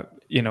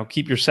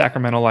 keep your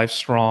sacramental life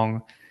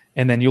strong,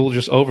 and then you'll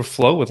just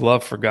overflow with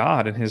love for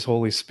God and his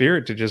Holy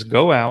Spirit to just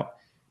go out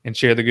and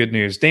share the good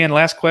news. Dan,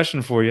 last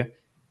question for you.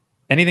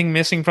 Anything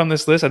missing from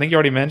this list? I think you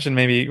already mentioned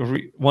maybe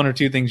one or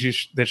two things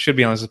that should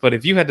be on this list, but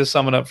if you had to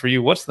sum it up for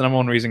you, what's the number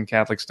one reason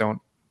Catholics don't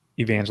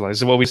evangelize?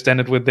 Is it what we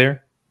ended with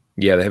there?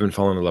 Yeah, they haven't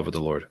fallen in love with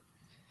the Lord.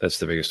 That's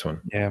the biggest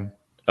one. Yeah.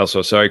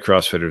 Also, sorry,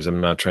 CrossFitters.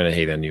 I'm not trying to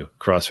hate on you.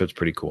 CrossFit's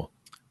pretty cool.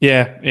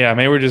 Yeah.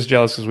 Maybe we're just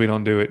jealous because we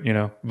don't do it,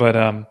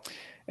 But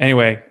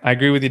anyway, I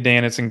agree with you,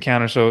 Dan. It's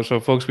encounter. So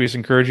folks, we just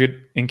encourage you to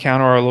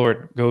encounter our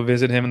Lord. Go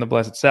visit him in the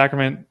Blessed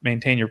Sacrament.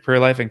 Maintain your prayer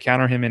life.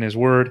 Encounter him in his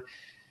word.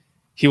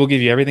 He will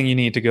give you everything you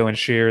need to go and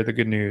share the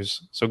good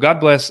news. So God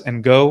bless,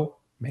 and go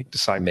make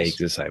disciples. Make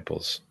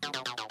disciples.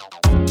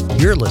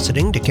 You're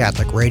listening to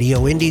Catholic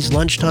Radio Indy's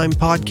Lunchtime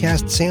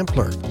Podcast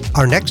Sampler.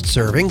 Our next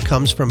serving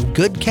comes from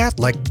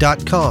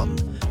goodcatholic.com.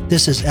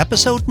 This is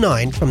episode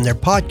 9 from their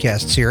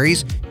podcast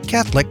series,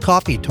 Catholic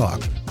Coffee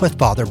Talk, with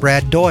Father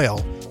Brad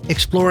Doyle,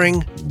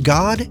 exploring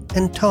God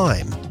and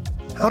time.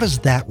 How does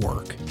that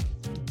work?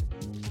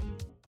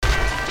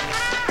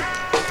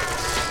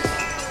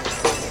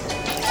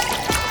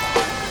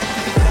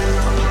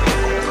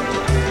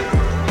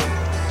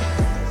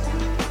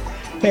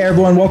 Hey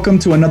everyone, welcome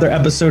to another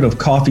episode of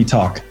Coffee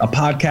Talk, a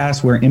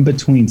podcast where in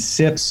between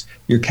sips,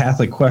 your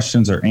Catholic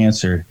questions are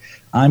answered.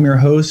 I'm your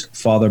host,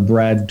 Father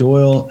Brad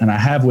Doyle, and I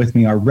have with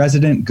me our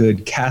resident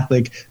good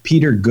Catholic,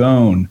 Peter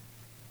Gone.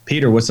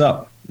 Peter, what's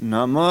up?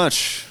 Not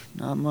much.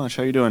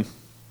 How you doing?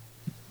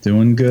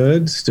 Doing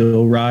good.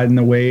 Still riding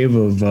the wave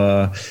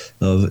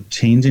of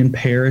changing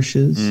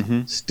parishes.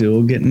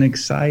 Still getting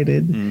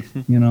excited.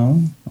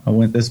 I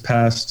went this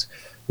past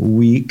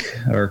week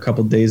or a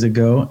couple days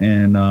ago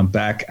and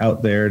back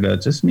out there to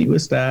just meet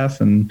with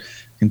staff and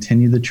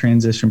continue the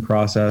transition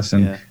process.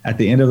 And at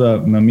the end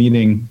of my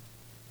meeting,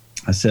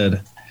 I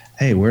said,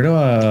 hey,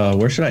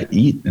 where should I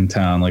eat in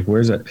town? Like,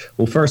 where's it?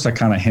 Well, first I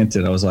kind of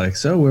hinted. I was like,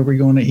 so where are we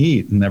going to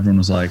eat? And everyone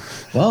was like,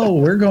 well,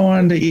 we're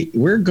going to eat.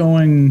 We're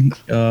going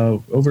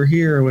over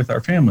here with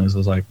our families. I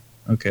was like,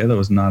 okay, that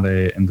was not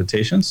an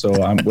invitation. So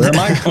where am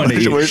I going to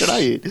eat? Where should I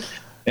eat?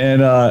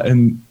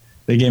 And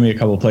they gave me a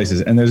couple of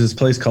places, and there's this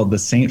place called the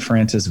St.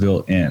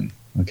 Francisville Inn.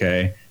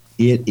 Okay,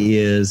 it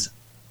is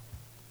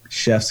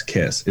chef's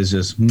kiss. It's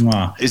just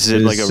mwah. Is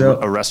it like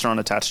a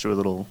restaurant attached to a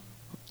little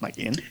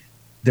inn?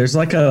 There's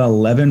like a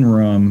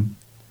 11-room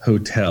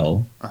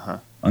hotel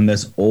on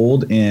this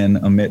old inn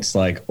amidst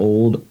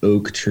old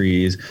oak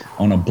trees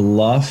on a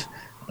bluff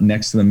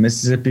next to the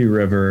Mississippi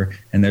River,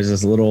 and there's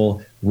this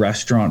little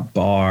restaurant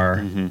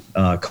bar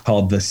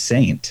called The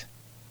Saint.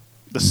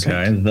 The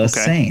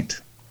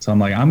Saint. So I'm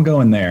like, I'm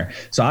going there.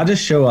 So I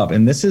just show up,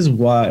 and this is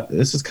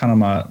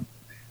kind of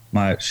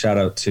my shout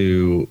out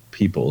to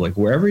people, like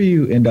wherever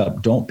you end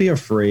up, don't be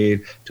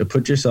afraid to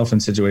put yourself in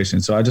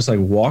situations. So I just like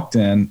walked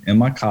in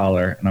my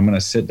collar, and I'm going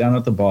to sit down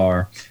at the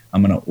bar.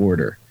 I'm going to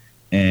order.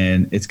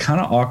 And it's kind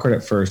of awkward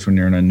at first when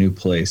you're in a new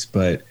place,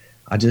 but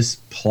I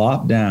just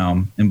plopped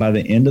down. And by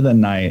the end of the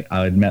night,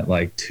 I had met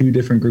like 2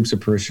 different groups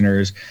of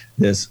parishioners.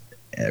 This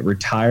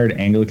retired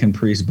Anglican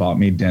priest bought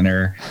me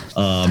dinner. Nice.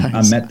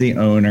 I met the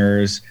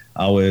owners.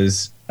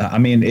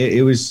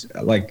 It was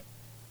like,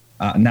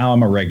 now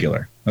I'm a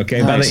regular.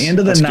 Okay. Nice. By the end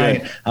of the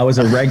night, good. I was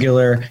a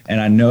regular,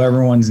 and I know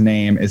everyone's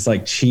name. It's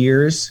like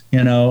Cheers,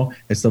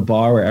 it's the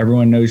bar where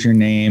everyone knows your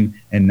name.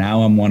 And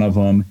now I'm one of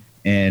them.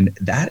 And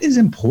that is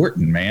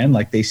important, man.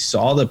 Like they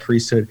saw the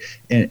priesthood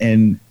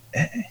and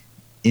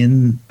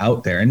in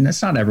out there, and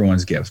that's not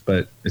everyone's gift,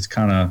 but it's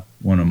kind of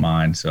one of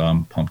mine. So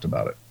I'm pumped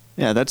about it.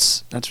 Yeah,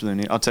 that's really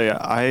neat. I'll tell you,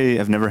 I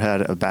have never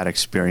had a bad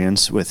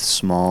experience with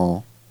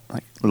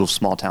little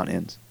small town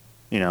inns.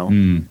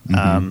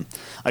 I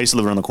used to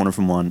live around the corner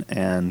from one,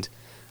 and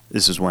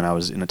this is when I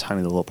was in a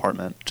tiny little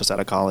apartment just out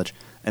of college,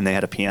 and they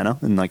had a piano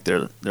in like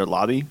their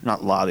lobby,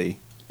 not lobby.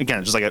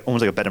 Again, just like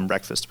almost like a bed and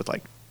breakfast with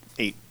like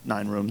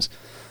 8-9 rooms,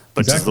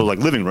 but exactly. Just a little like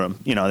living room.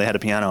 They had a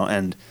piano,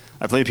 and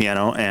I played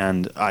piano,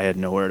 and I had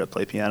nowhere to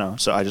play piano,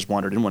 so I just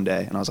wandered in one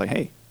day, and I was like,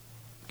 "Hey,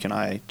 can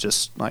I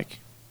just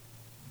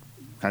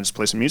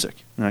play some music?"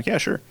 And they're like, "Yeah,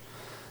 sure."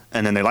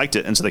 And then they liked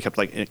it, and so they kept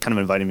like kind of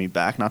inviting me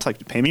back, not to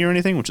like pay me or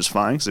anything, which is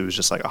fine because it was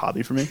just like a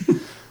hobby for me.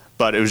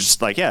 But it was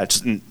just like,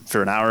 just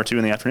for an hour or 2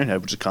 in the afternoon, I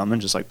would just come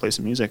and just like play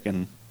some music,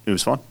 and it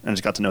was fun. And I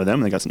just got to know them,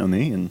 and they got to know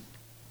me, and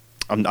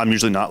I'm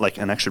usually not like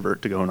an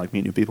extrovert to go and like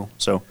meet new people.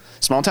 So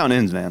small town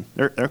inns, man,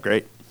 they're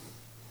great.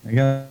 I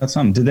got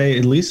something. Did they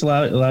at least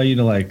allow you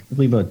to like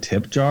leave a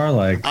tip jar?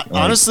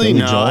 Honestly,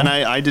 no. Joel? And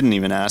I didn't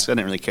even ask. I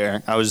didn't really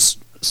care.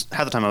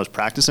 Half the time I was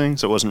practicing,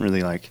 so it wasn't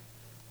really like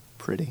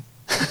pretty.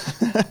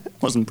 It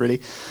wasn't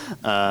pretty.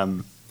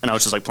 And I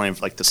was just like playing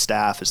for like the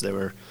staff as they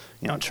were,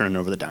 turning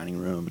over the dining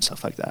room and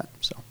stuff like that.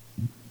 So.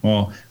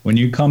 Well, when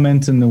you come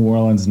into New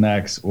Orleans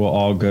next, we'll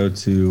all go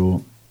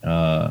to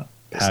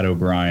Pat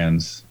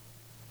O'Brien's.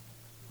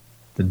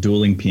 The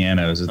dueling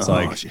pianos. It's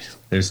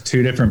there's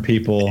 2 different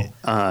people.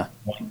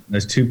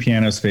 There's 2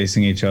 pianos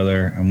facing each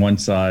other. On one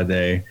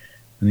side,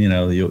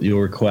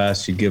 you'll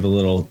request, you give a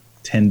little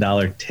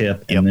 $10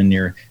 tip, and then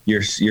your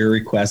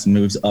request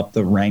moves up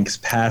the ranks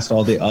past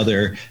all the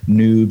other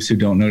noobs who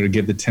don't know to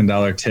give the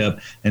 $10 tip,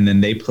 and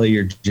then they play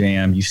your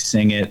jam, you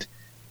sing it,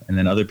 and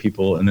then other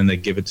people, and then they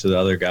give it to the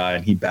other guy,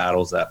 and he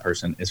battles that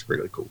person. It's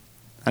really cool.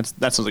 That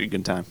sounds like a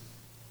good time.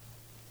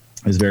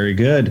 It's very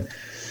good.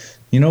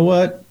 You know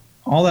what?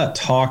 All that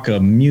talk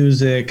of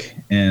music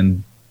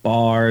and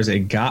bars,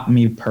 it got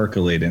me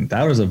percolating.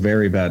 That was a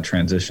very bad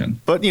transition.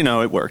 But,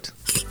 it worked.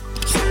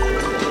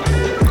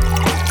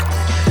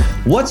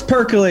 What's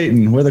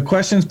percolating? Where the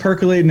questions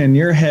percolating in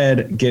your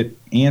head get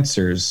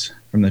answers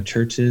from the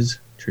church's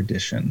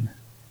tradition.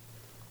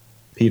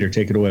 Peter,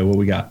 take it away. What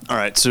we got? All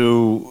right.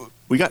 So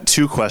we got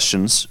 2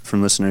 questions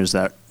from listeners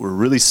that were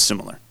really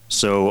similar.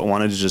 So I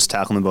wanted to just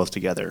tackle them both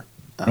together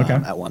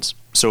at once.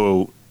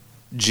 So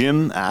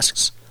Jim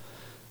asks,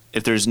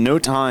 if there's no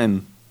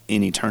time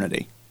in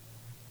eternity,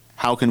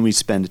 how can we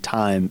spend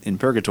time in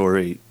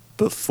purgatory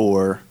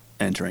before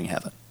entering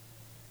heaven?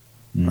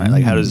 Right?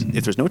 Like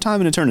if there's no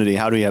time in eternity,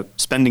 how do we have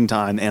spending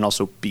time and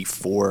also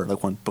before,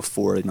 like one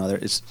before another?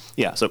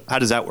 So how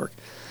does that work?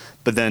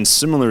 But then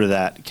similar to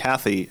that,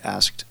 Kathy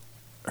asked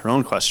her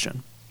own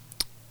question,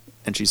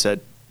 and she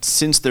said,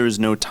 since there is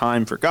no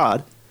time for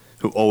God,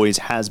 who always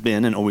has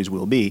been and always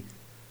will be,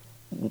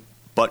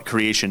 but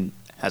creation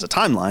has a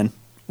timeline,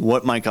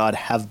 what might God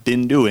have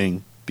been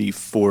doing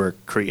before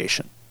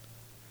creation?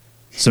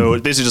 So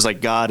it's basically just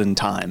like God and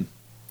time.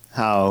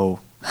 How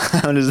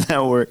does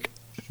that work?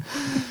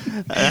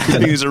 I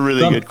think these are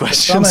really good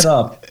questions. Sum it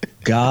up.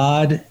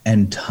 God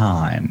and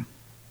time.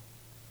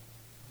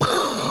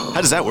 How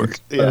does that work?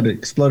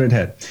 Exploded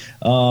head.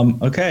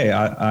 Okay,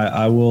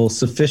 I will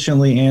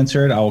sufficiently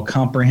answer it. I will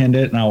comprehend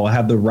it, and I will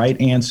have the right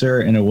answer,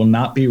 and it will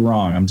not be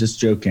wrong. I'm just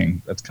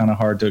joking. That's kind of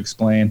hard to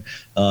explain.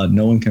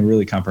 No one can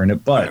really comprehend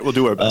it, but we'll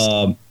do our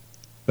best.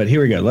 But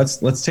here we go.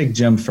 Let's take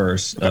Jim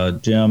first.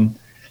 Jim,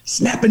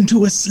 snap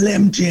into a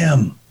Slim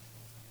Jim.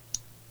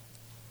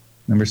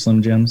 Remember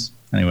Slim Jims?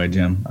 Anyway,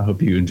 Jim, I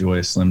hope you enjoy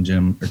a Slim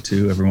Jim or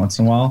 2 every once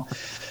in a while.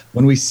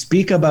 When we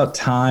speak about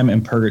time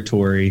and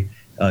purgatory,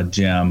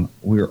 Jim,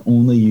 we're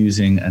only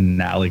using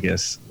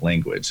analogous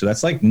language. So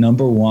that's like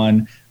number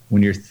 1.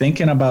 When you're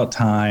thinking about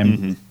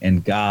time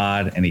and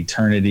God and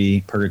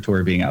eternity,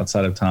 purgatory being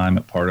outside of time,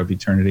 a part of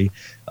eternity,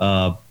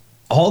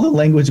 all the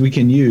language we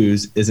can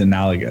use is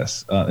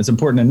analogous. It's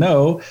important to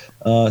know,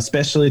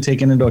 especially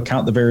taking into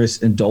account the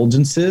various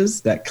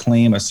indulgences that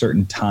claim a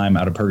certain time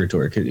out of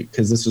purgatory,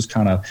 because this was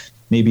kind of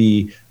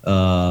maybe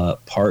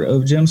part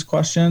of Jim's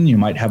question. You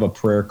might have a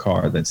prayer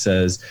card that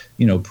says,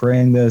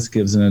 praying this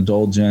gives an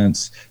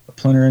indulgence, a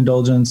plenary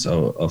indulgence,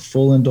 a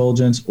full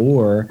indulgence,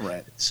 or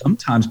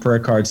sometimes prayer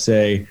cards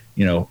say,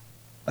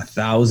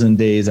 1,000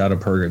 days out of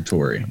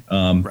purgatory.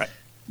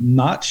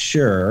 Not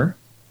sure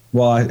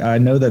Well, I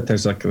know that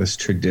there's like this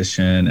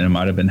tradition, and it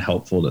might have been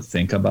helpful to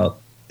think about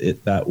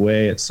it that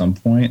way at some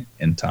point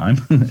in time.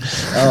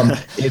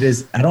 It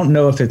is, I don't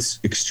know if it's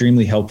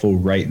extremely helpful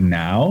right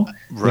now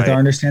with our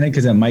understanding,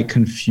 because it might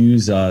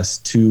confuse us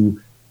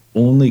to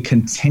only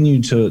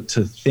continue to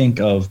think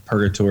of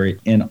purgatory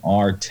in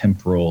our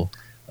temporal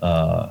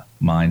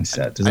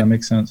mindset. Does that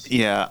make sense?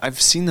 Yeah, I've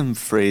seen them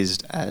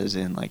phrased as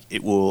in like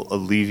it will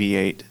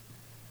alleviate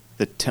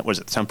the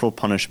temporal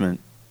punishment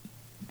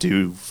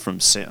due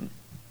from sin,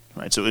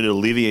 right? So it'll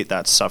alleviate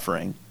that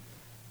suffering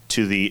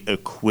to the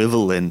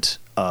equivalent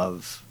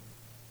of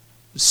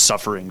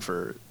suffering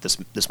for this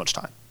much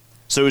time.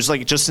 So it's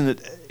like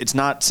it's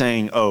not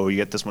saying, oh, you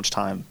get this much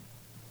time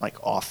like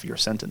off your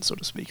sentence, so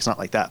to speak. It's not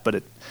like that,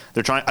 but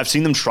they're trying. I've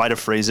seen them try to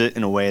phrase it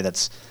in a way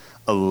that's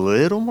a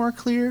little more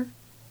clear.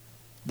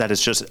 That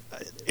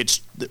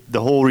it's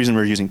the whole reason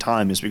we're using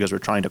time is because we're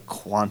trying to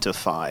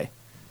quantify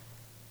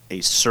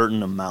a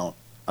certain amount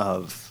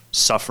of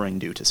suffering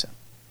due to sin,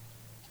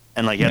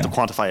 and like you have to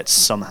quantify it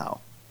somehow.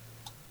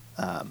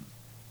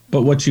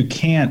 But what you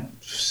can't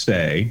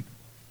say,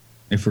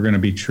 if we're going to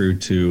be true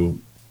to,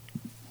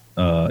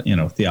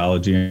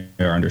 theology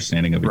or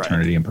understanding of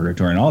eternity and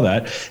purgatory and all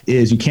that,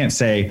 is you can't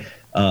say,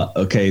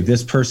 okay,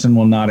 this person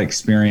will not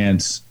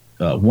experience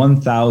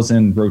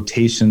 1,000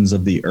 rotations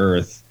of the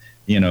earth,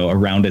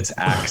 around its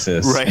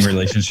axis in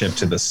relationship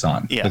to the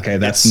sun. Yeah, okay,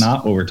 that's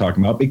not what we're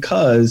talking about,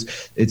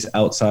 because it's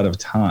outside of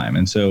time.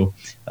 And so,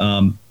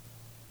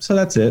 so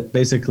that's it.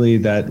 Basically,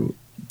 that.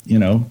 Jim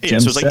so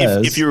it's like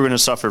says, if you were going to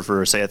suffer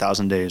for, say,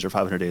 1,000 days or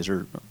 500 days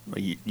or a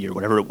year,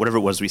 whatever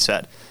it was we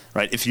said,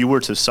 right? If you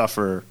were to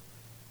suffer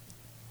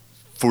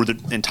for the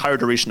entire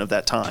duration of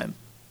that time,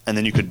 and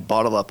then you could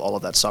bottle up all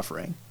of that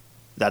suffering,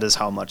 that is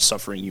how much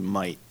suffering you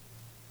might.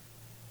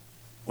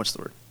 What's the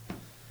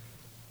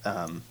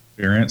word?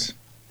 Experience.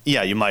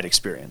 Yeah, you might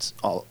experience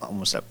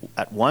almost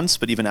at once,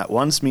 but even at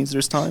once means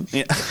there's time.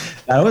 Yeah.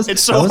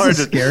 It's so hard.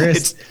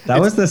 That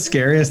was the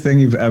scariest thing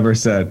you've ever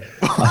said.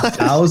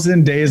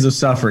 1,000 days of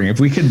suffering.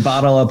 If we could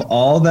bottle up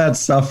all that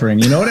suffering,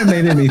 you know what it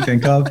made me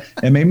think of?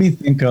 It made me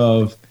think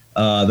of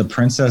The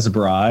Princess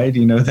Bride.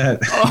 You know that?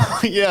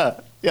 Oh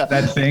yeah.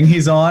 That thing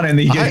he's on, and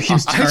he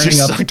keeps turning I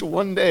just up. sucked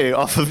one day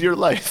off of your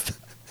life.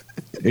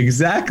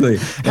 Exactly.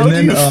 How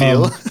do you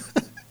feel?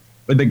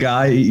 But the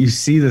guy, you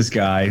see this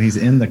guy, and he's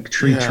in the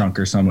tree trunk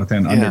or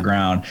something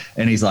underground,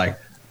 and he's like,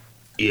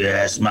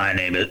 yes, my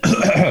name is.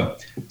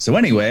 So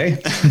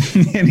anyway,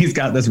 and he's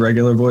got this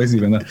regular voice,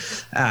 even though,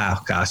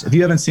 if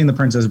you haven't seen The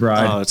Princess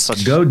Bride,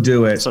 go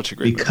do it. Such a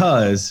great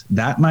because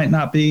movie. That might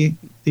not be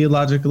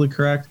theologically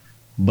correct,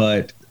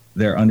 but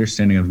their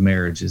understanding of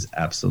marriage is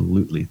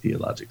absolutely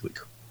theologically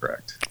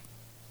correct.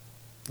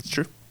 It's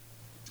true.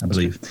 I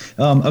believe.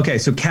 Okay,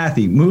 so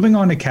Kathy, moving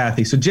on to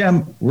Kathy. So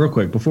Jim, real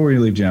quick, before we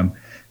leave Jim,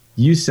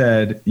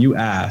 you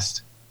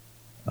asked,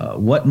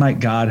 what might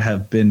God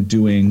have been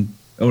doing?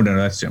 Oh, no,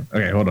 that's Jim.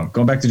 Okay, hold on.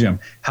 Going back to Jim.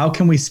 How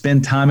can we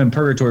spend time in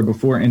purgatory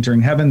before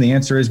entering heaven? The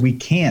answer is we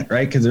can't,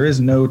 right? Because there is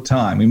no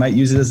time. We might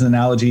use it as an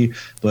analogy,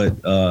 but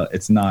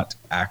it's not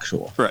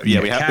actual. Right.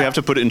 Yeah, we have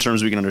to put it in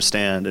terms we can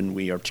understand, and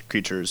we are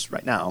creatures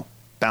right now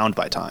bound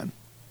by time.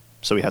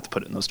 So we have to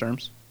put it in those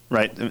terms,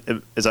 right?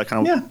 Is that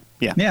kind of...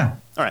 Yeah.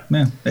 All right.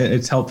 Yeah,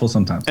 it's helpful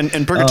sometimes.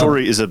 And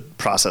purgatory is a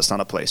process,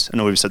 not a place. I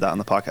know we've said that on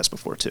the podcast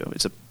before, too.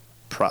 It's a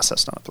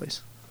process, not a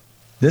place.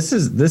 This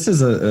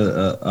is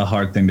a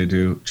hard thing to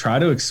do. Try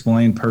to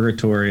explain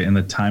purgatory and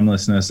the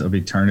timelessness of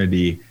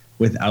eternity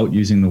without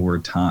using the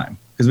word time,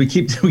 because we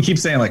keep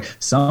saying like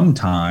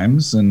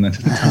sometimes and then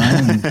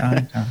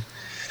time.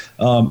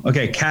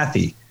 Okay,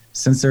 Kathy.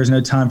 Since there's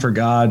no time for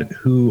God,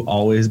 who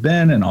always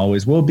been and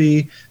always will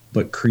be,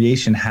 but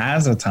creation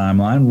has a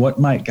timeline, what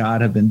might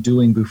God have been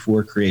doing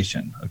before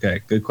creation?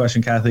 Okay, good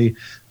question, Kathy.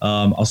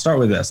 I'll start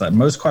with this. Like,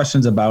 most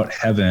questions about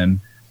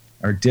heaven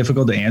are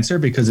difficult to answer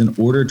because in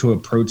order to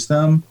approach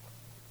them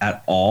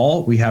at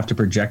all, we have to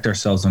project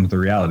ourselves onto the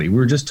reality. We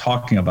were just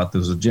talking about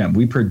this with Jim.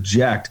 We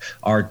project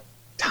our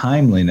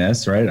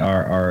timeliness, right?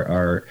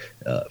 Our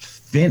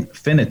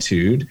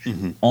finitude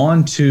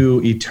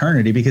onto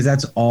eternity because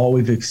that's all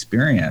we've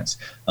experienced.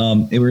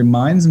 It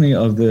reminds me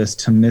of this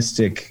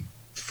Thomistic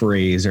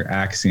phrase or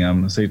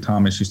axiom. St.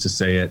 Thomas used to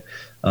say it.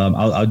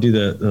 I'll do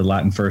the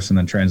Latin first and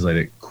then translate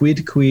it.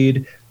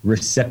 Quid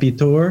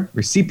recipitor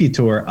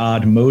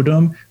ad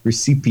modum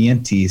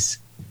recipientis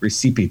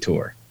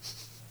recipitor.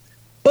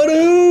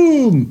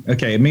 Boom!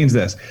 Okay, it means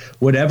this.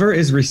 Whatever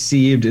is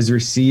received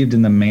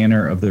in the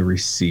manner of the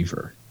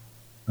receiver.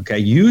 Okay,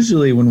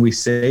 usually when we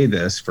say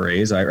this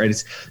phrase,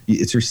 right,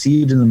 it's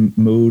received in the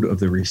mode of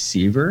the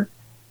receiver.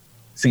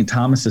 St.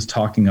 Thomas is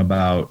talking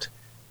about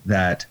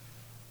that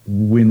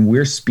when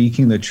we're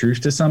speaking the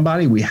truth to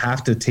somebody, we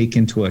have to take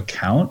into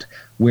account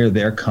where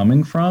they're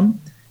coming from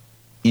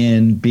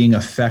in being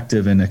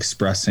effective in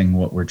expressing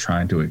what we're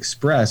trying to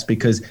express,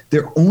 because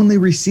they're only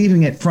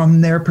receiving it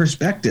from their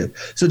perspective.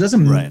 So it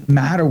doesn't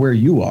matter where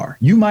you are.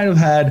 You might have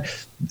had,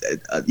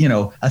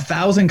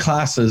 1,000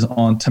 classes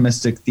on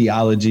Thomistic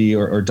theology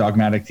or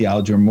dogmatic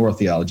theology or moral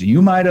theology.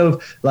 You might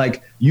have,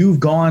 you've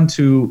gone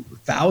to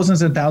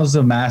thousands and thousands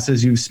of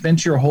masses. You've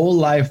spent your whole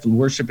life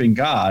worshiping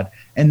God,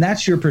 and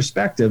that's your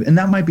perspective. And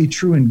that might be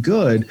true and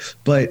good,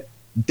 but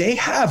they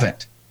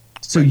haven't.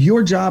 So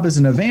your job as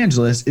an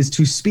evangelist is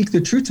to speak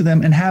the truth to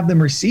them and have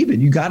them receive it.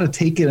 You got to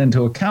take it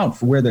into account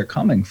for where they're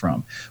coming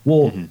from.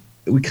 Well,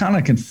 we kind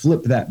of can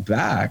flip that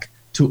back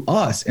to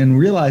us and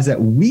realize that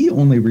we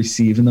only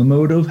receive in the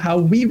mode of how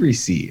we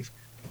receive,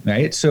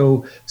 right?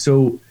 So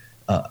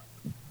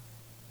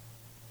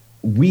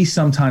we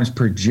sometimes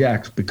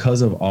project,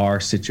 because of our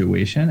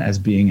situation as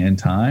being in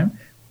time,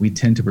 we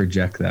tend to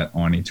project that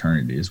on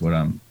eternity is what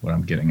I'm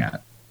getting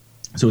at.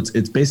 So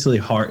it's basically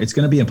hard. It's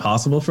going to be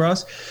impossible for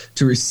us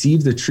to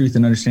receive the truth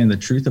and understand the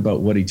truth about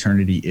what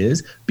eternity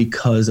is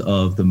because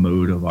of the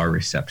mode of our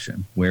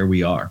reception, where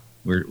we are.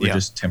 We're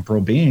just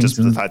temporal beings. Just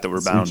the fact that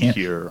we're bound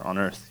here on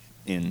Earth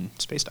in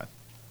space-time.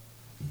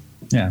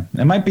 Yeah,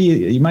 it might be.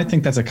 You might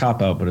think that's a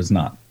cop-out, but it's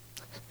not.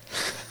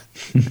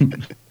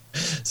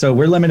 So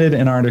we're limited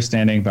in our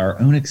understanding of our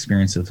own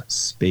experience of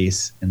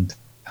space and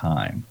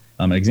time.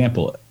 An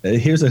example.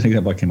 Here's an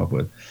example I came up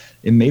with.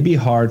 It may be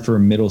hard for a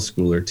middle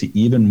schooler to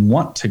even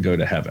want to go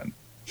to heaven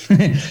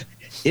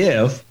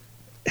if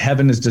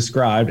heaven is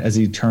described as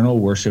the eternal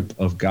worship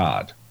of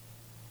God,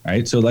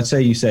 right? So let's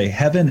say you say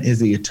heaven is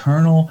the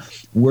eternal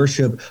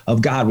worship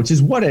of God, which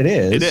is what it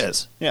is. It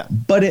is, yeah.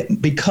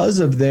 But because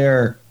of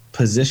their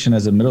position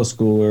as a middle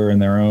schooler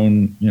and their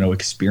own,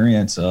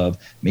 experience of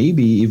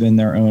maybe even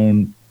their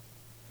own,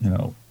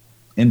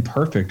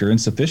 imperfect or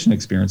insufficient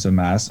experience of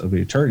Mass of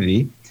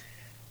eternity,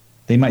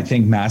 they might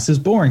think Mass is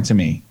boring to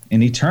me.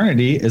 And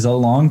eternity is a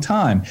long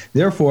time.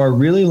 Therefore, a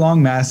really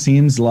long Mass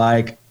seems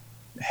like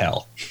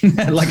hell.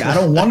 I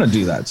don't want to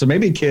do that. So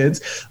maybe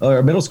kids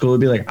or middle school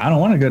would be like, I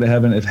don't want to go to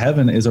heaven if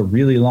heaven is a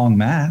really long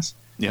Mass.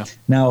 Yeah.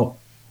 Now,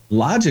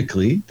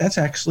 logically, that's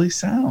actually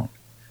sound.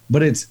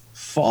 But it's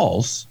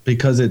false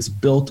because it's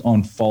built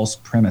on false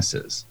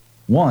premises.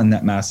 One,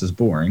 that Mass is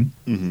boring.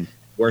 Mm-hmm.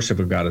 Worship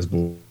of God is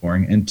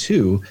boring. And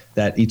two,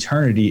 that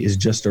eternity is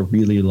just a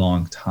really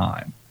long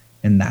time.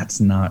 And that's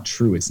not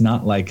true. It's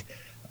not like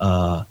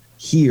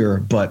here,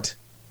 but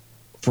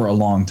for a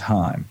long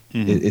time.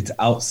 Mm-hmm. It's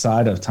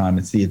outside of time.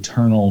 It's the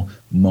eternal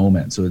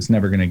moment. So it's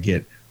never going to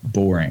get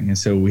boring. And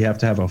so we have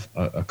to have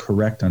a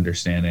correct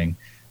understanding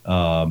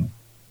of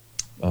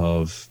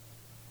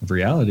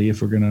reality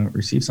if we're going to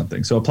receive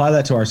something. So apply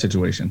that to our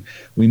situation.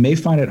 We may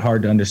find it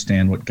hard to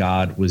understand what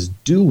God was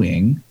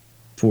doing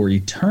for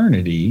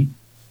eternity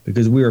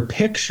because we are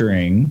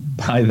picturing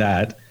by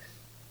that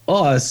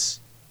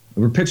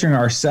we're picturing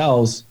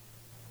ourselves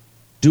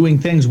doing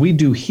things we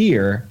do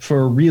here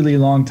for a really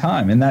long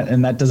time. And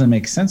that doesn't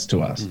make sense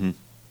to us. Mm-hmm.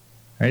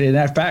 Right. And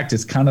in fact,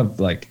 it's kind of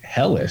like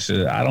hellish.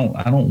 I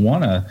don't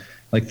want to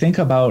think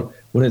about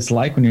what it's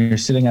like when you're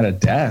sitting at a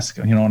desk,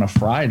 on a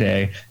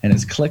Friday and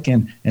it's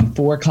clicking and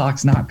 4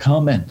 o'clock's not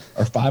coming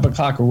or 5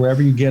 o'clock or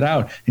wherever you get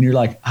out. And you're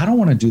like, I don't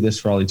want to do this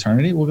for all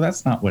eternity. Well,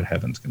 that's not what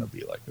heaven's going to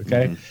be like.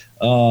 Okay.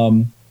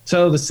 Mm-hmm.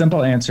 So the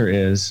simple answer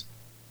is,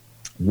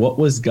 what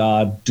was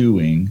God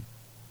doing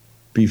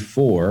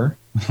before?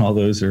 All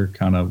those are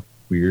kind of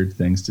weird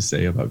things to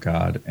say about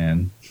God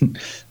and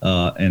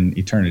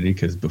eternity,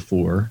 because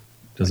before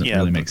doesn't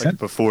really make sense.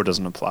 Before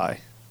doesn't apply.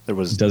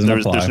 There's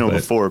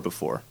no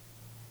before,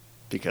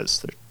 because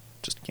there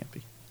just can't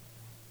be.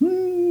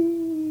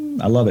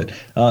 I love it.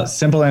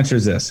 Simple answer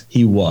is this: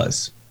 He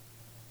was.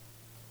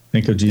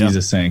 Think of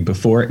Jesus saying,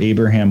 "Before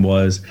Abraham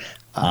was,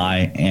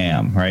 I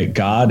am." Right?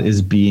 God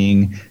is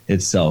being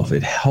itself.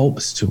 It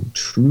helps to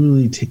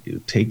truly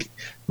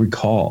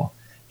recall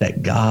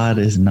that God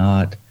is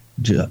not.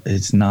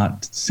 It's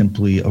not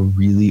simply a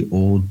really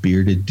old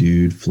bearded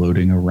dude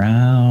floating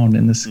around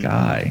in the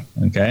sky.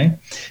 Okay,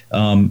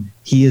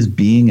 He is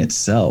being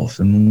itself,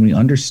 and when we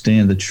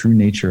understand the true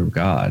nature of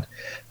God,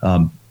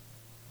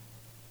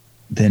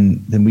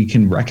 then we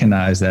can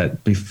recognize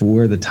that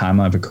before the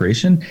timeline of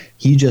creation,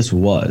 He just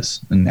was.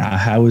 And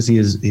how is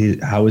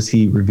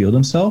He revealed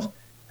Himself?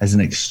 As an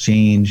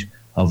exchange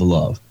of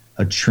love,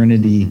 a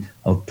trinity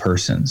of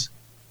persons.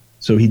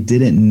 So He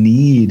didn't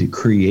need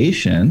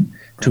creation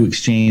to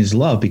exchange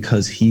love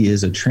because He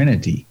is a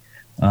trinity,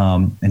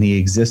 and He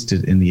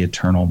existed in the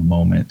eternal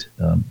moment,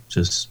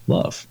 just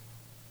love.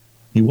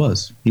 He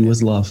was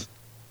love.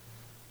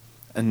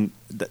 And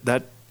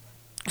that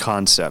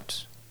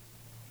concept,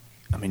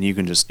 I mean, you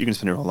can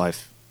spend your whole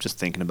life just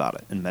thinking about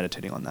it and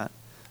meditating on that.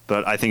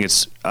 But I think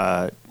it's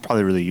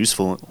probably really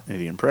useful,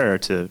 maybe in prayer,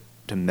 to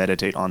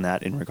meditate on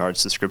that in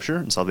regards to Scripture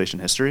and salvation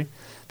history,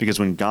 because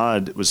when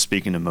God was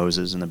speaking to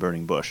Moses in the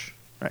burning bush,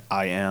 right,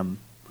 I am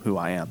who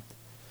I am.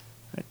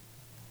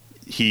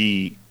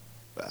 He,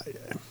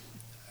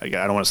 I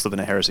don't want to slip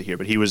into heresy here,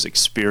 but he was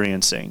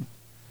experiencing,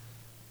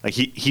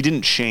 he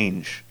didn't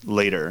change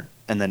later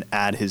and then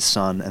add his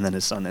son, and then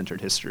his son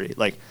entered history.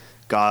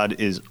 God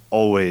is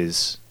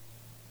always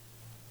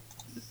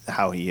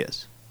how he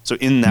is. So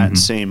in that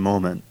same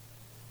moment,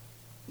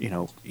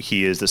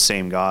 he is the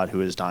same God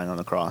who is dying on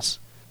the cross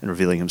and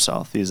revealing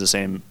himself. He is the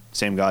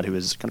same God who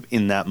is kind of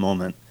in that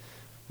moment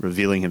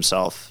revealing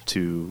himself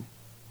to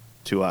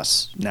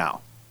us now.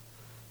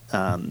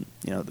 The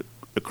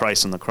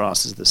Christ on the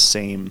cross is the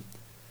same.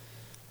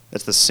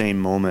 That's the same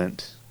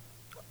moment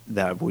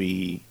that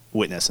we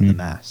witness in the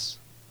Mass.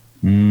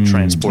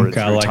 Transported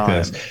through I like time.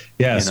 this.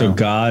 Yeah. So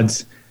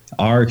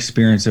our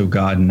experience of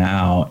God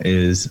now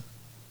is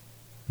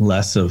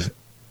less of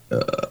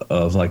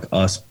like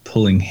us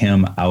pulling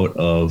him out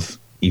of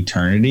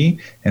eternity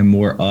and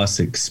more us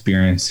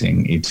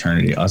experiencing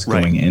eternity, us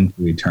going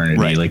into eternity.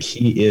 Right. Like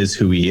he is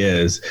who he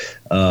is,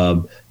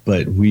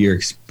 but we are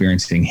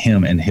experiencing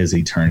him and his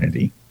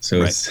eternity.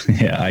 So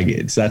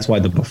that's why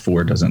the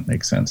before doesn't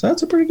make sense.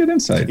 That's a pretty good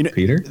insight,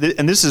 Peter.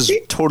 And this is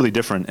totally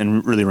different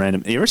and really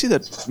random. You ever see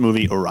that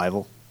movie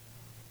Arrival?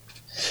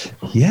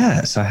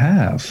 Yes, I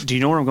have. Do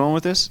you know where I'm going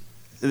with this?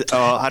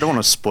 I don't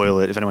want to spoil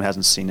it if anyone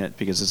hasn't seen it,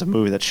 because it's a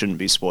movie that shouldn't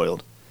be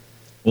spoiled.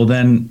 Well,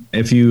 then,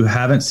 if you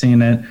haven't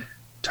seen it,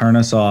 turn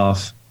us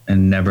off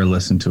and never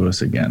listen to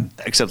us again.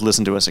 Except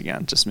listen to us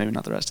again, just maybe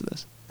not the rest of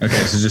this. Okay,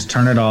 so just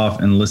turn it off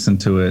and listen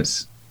to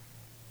us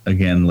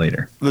again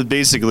later. But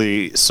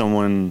basically,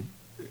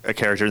 a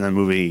character in that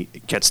movie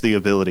gets the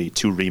ability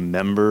to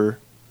remember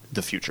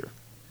the future.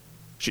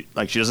 She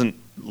doesn't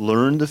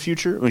learn the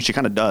future. I mean, she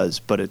kind of does,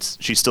 but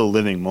she's still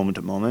living moment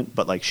to moment.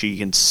 But like she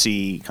can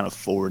see kind of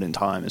forward in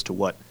time as to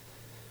what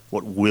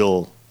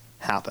will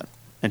happen,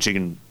 and she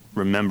can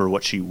remember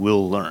what she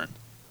will learn.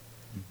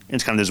 And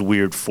it's kind of this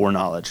weird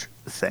foreknowledge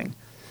thing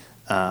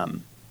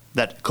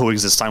that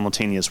coexists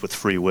simultaneous with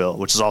free will,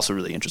 which is also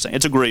really interesting.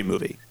 It's a great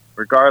movie.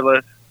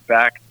 Regardless,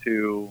 back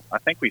to, I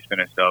think we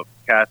finished up,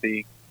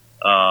 Kathy.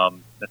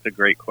 That's a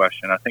great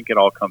question. I think it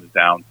all comes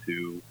down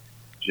to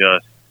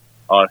just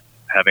us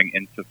having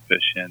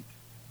insufficient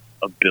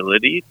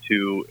ability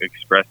to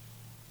express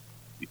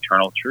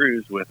eternal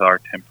truths with our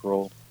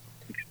temporal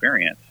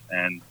experience.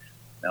 And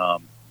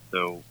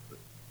so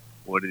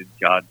what did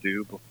God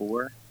do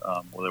before?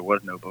 Well, there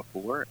was no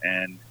before,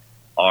 and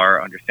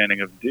our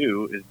understanding of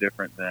do is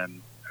different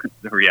than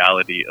the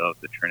reality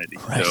of the Trinity.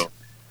 Right.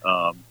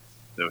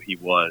 So he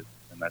was,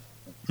 and that's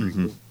pretty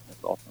cool.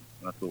 That's awesome.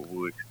 And that's what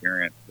we'll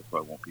experience. That's why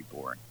it won't be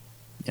boring.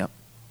 Yep.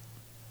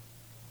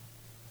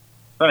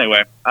 So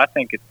anyway, I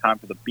think it's time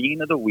for the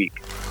bean of the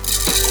week.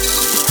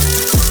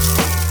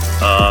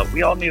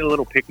 We all need a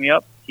little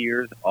pick-me-up.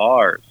 Here's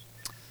ours.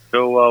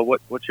 So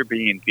what's your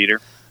bean, Peter?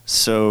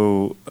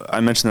 So I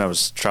mentioned that I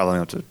was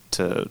traveling up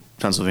to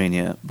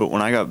Pennsylvania, but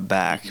when I got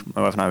back,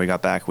 my wife and I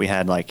got back, we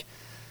had like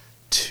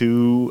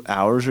 2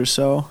 hours or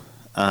so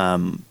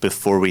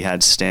before we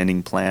had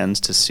standing plans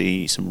to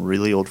see some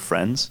really old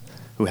friends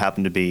who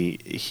happened to be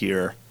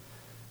here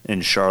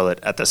in Charlotte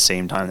at the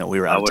same time that we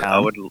were out of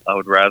town. I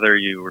would rather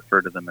you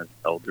refer to them as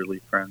elderly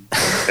friends.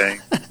 Okay,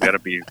 you got to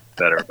be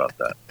better about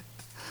that.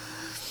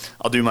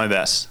 I'll do my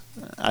best.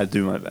 I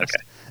do my best.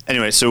 Okay.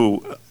 Anyway,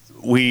 so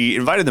we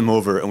invited them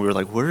over, and we were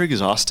like, "We're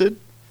exhausted.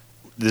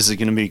 This is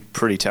going to be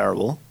pretty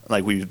terrible.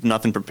 Like we've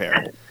nothing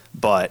prepared,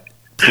 but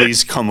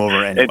please come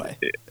over anyway."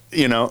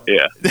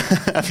 Yeah.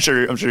 I'm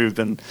sure you've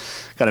been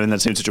kind of in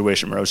that same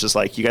situation where I was just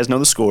like, "You guys know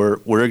the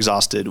score. We're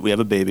exhausted. We have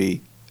a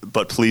baby,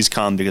 but please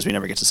come because we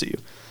never get to see you."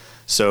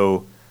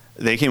 So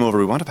they came over.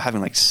 We wound up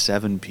having like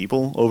 7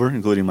 people over,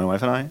 including my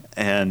wife and I,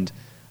 and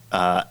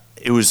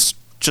it was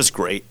just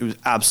great. It was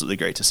absolutely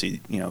great to see,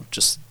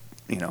 just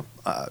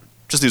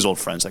these old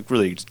friends, like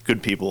really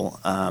good people,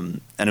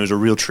 and it was a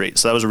real treat.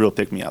 So that was a real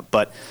pick me up.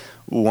 But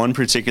one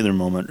particular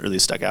moment really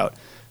stuck out.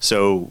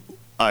 So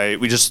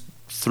we just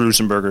threw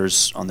some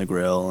burgers on the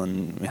grill,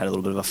 and we had a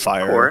little bit of a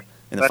fire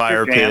in the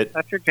fire pit.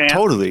 That's your jam.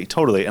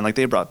 Totally. And like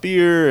they brought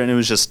beer, and it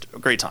was just a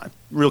great time.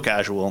 Real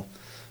casual,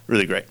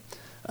 really great.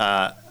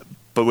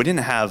 But we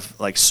didn't have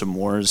like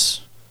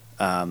s'mores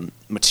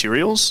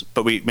materials,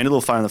 but we made a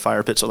little fire in the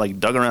fire pit. So like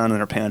dug around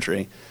in our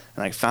pantry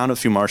and like found a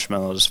few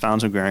marshmallows,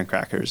 found some graham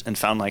crackers, and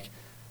found like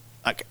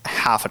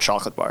half a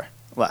chocolate bar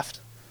left.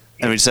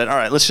 And we said, all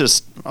right,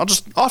 I'll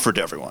just offer it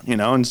to everyone,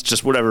 and it's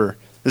just whatever.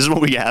 This is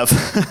what we have.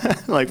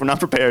 Like we're not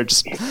prepared.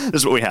 Just this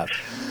is what we have.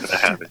 The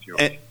half is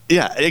yours.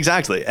 Yeah,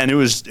 exactly. And it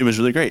was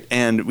really great.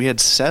 And we had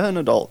 7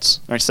 adults,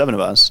 7 of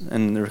us,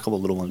 and there were a couple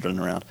of little ones running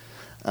around.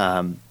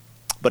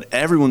 But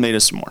everyone made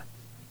us some more.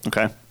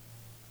 Okay.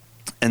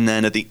 And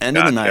then at the end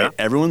of the night,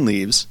 everyone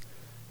leaves,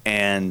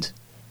 and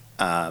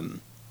kind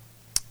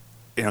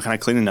of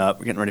cleaning up.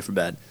 We're getting ready for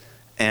bed,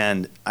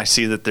 and I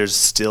see that there's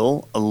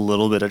still a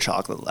little bit of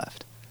chocolate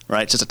left.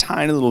 Right, just a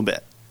tiny little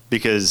bit,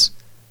 because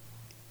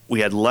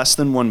we had less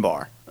than 1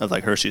 bar of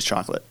like Hershey's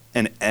chocolate,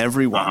 and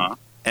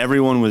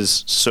everyone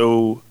was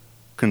so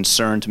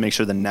concerned to make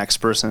sure the next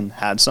person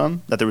had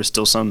some that there was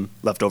still some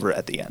left over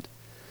at the end.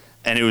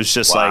 And it was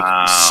just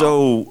like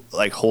so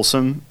like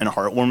wholesome and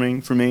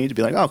heartwarming for me to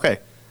be like, oh, okay,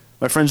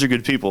 my friends are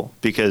good people,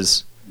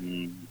 because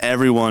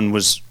everyone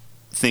was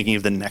thinking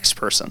of the next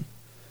person.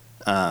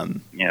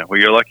 Yeah, well,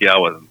 you're lucky I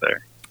wasn't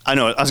there. I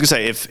know. I was gonna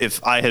say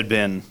if I had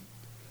been,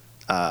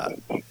 I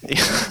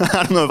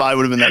don't know if I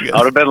would have been that good. I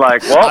would have been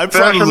like, well,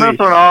 finishing this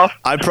one off.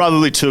 I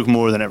probably took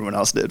more than everyone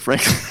else did,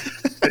 frankly.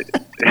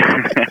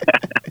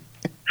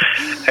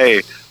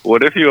 Hey,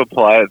 what if you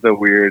apply the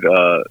weird,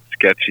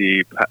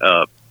 sketchy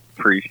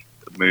priest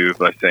move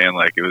by saying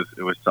like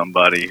it was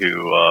somebody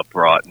who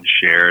brought and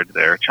shared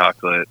their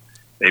chocolate?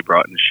 They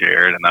brought and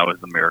shared, and that was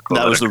the miracle.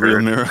 That was the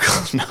real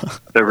miracle. No.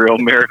 The real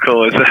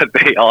miracle is that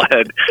they all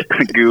had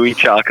gooey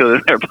chocolate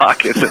in their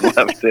pockets and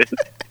left it.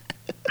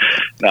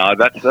 No,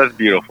 that's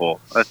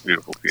beautiful. That's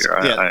beautiful, Peter.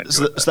 Yeah,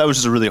 so that was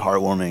just a really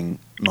heartwarming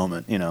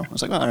moment. You know, I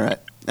was like, oh, all right,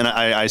 and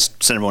I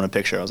sent everyone a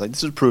picture. I was like,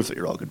 this is proof that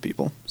you're all good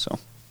people. So.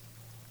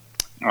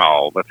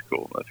 Oh, that's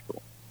cool. That's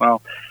cool.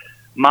 Well,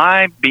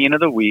 my bean of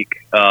the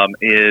week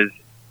is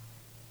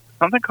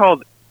something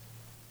called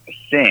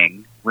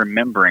Sing.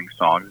 Remembering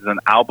Songs. It's an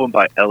album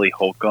by Ellie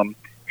Holcomb.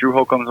 Drew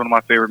Holcomb is one of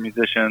my favorite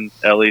musicians.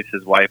 Ellie's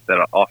his wife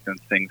that often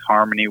sings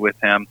harmony with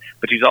him,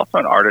 but she's also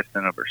an artist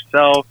in of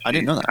herself. I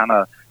didn't know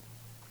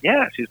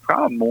that. She's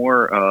probably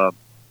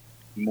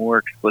more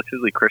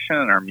explicitly Christian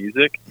in her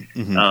music.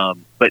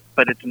 Mm-hmm. But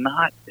it's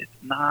not.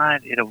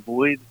 It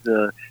avoids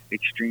the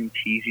extreme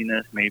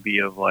teasiness, maybe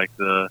of like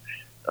the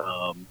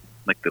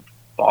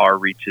far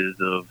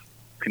reaches of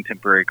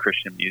contemporary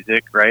Christian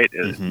music. Right?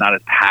 It's not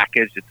as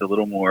packaged. It's a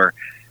little more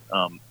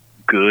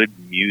good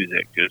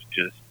music, just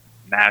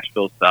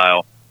Nashville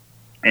style,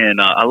 and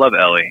I love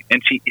Ellie.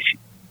 And she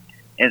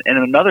and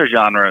another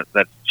genre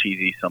that's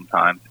cheesy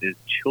sometimes is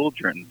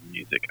children's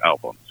music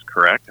albums.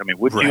 Correct? I mean,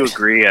 would you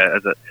agree?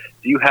 Do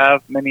you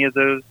have many of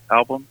those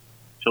albums,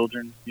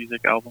 children's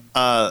music albums?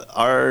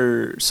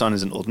 Our son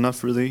isn't old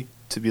enough really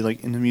to be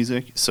like into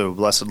music, so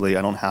blessedly,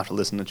 I don't have to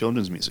listen to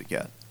children's music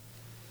yet.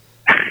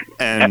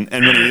 And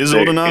when he is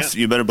old enough,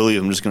 you better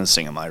believe I'm just going to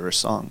sing him Irish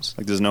songs.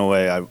 Like, there's no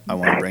way I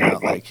want to bring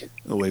out, like,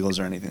 the Wiggles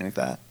or anything like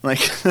that.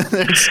 Like,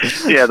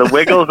 yeah, the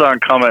Wiggles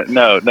aren't coming.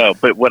 No.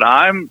 But what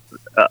I'm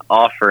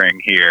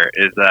offering here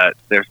is that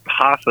there's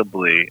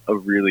possibly a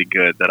really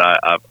good, that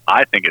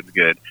I think it's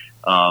good,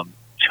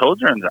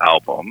 children's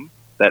album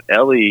that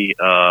Ellie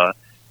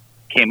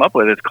came up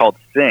with. It's called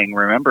Sing,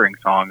 Remembering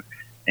Songs.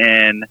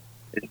 And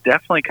it's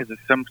definitely because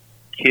there's some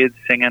kids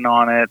singing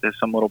on it. There's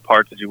some little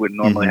parts that you wouldn't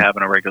normally have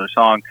in a regular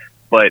song,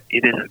 but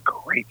it is a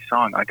great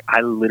song. Like,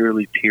 I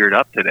literally teared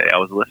up today. I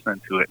was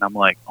listening to it and I'm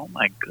like, oh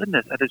my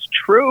goodness, that is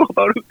true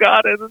about who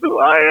God is and who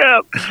I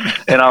am.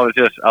 And I was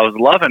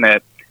loving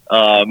it.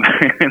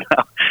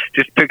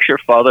 Just picture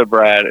Father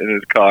Brad in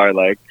his car,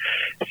 like,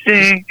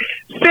 sing,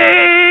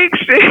 sing,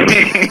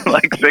 sing,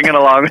 like singing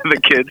along with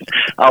the kids'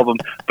 album.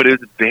 But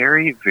it was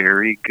very,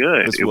 very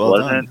good. It's well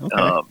done.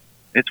 Okay.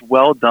 It's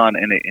well done,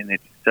 and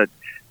it's such.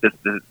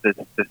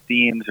 The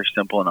themes are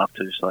simple enough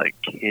to just like,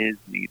 kids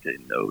need to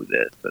know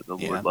this, that the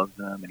Lord loves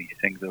them and he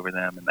sings over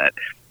them, and that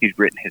he's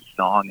written his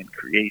song in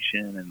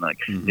creation, and like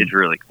it's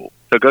really cool.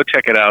 So go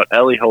check it out.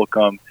 Ellie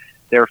Holcomb,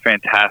 they're a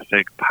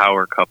fantastic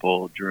power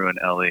couple, Drew and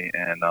Ellie,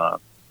 and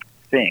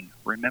Sing,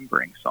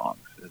 Remembering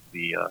Songs is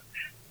the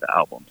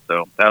album.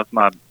 So that was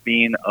my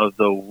bean of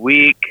the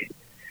week.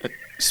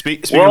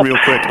 Speaking real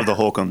quick of the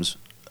Holcombs,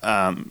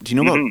 do you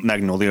know about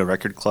Magnolia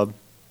Record Club?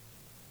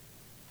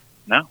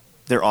 No.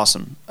 They're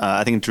awesome.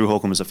 I think Drew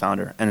Holcomb is a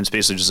founder, and it's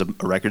basically just a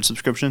record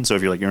subscription. So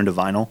if you're into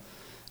vinyl,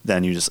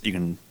 then you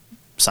can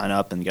sign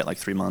up and get like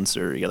 3 months,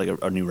 or you get like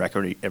a new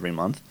record every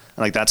month.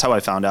 And like, that's how I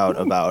found out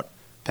about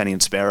Penny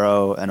and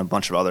Sparrow and a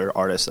bunch of other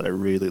artists that I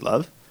really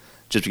love,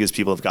 just because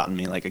people have gotten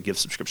me like a gift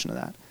subscription to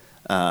that.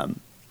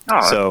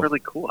 That's really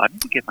cool. I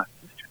need to get my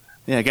sister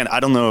that. Yeah, again, I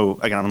don't know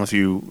if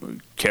you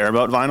care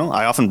about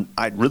vinyl.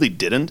 I really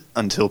didn't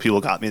until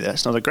people got me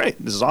this, and I was like,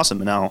 great, this is awesome.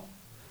 And now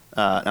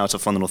it's a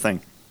fun little thing.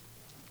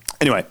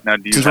 Anyway, now,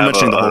 do you have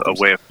a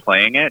way of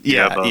playing it?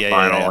 Yeah.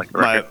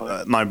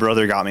 My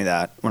brother got me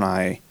that when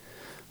I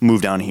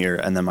moved down here,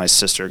 and then my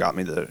sister got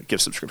me the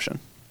gift subscription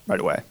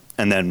right away.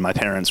 And then my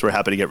parents were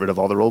happy to get rid of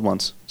all their old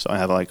ones, so I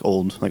have like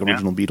old, like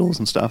original Beatles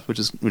and stuff, which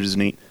is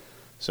neat.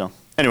 So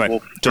anyway, well,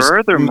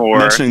 furthermore,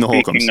 mentioning the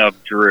speaking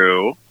of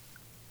Drew,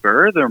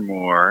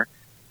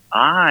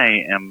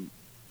 I am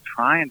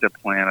trying to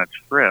plan a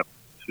trip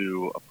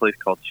to a place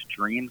called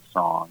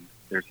Streamsong.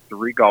 There's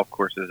 3 golf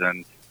courses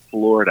in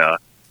Florida.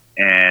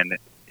 And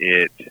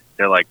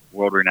they're like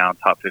world-renowned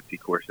top 50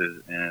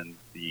 courses in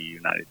the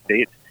United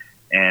States.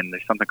 And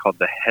there's something called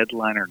the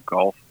Headliner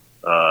Golf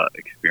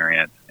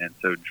Experience. And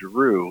so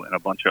Drew and a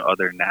bunch of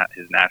other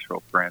his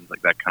Nashville friends,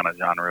 like that kind of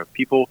genre of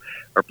people,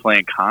 are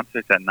playing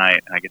concerts at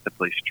night. And I get to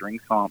play stream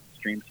song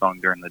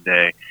during the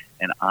day.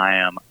 And I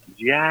am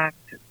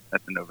jacked.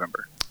 That's in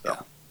November. So.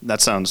 Yeah, that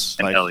sounds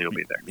and like Ellie will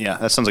be there. Yeah,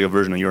 that sounds like a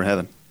version of Your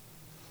Heaven.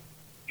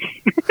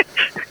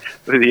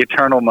 The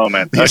eternal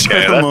moment. That's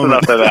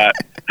enough of that.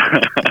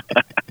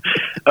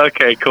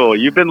 Okay, cool.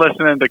 You've been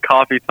listening to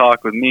Coffee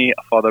Talk with me,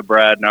 Father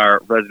Brad, and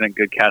our resident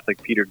Good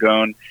Catholic, Peter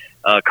Gone.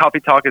 Coffee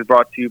Talk is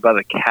brought to you by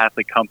the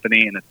Catholic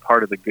Company and is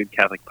part of the Good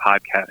Catholic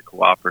Podcast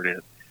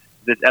Cooperative.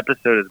 If this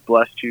episode has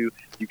blessed you,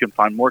 you can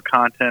find more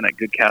content at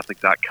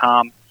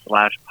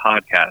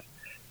goodcatholic.com/podcast.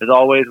 As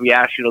always, we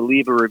ask you to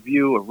leave a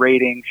review, a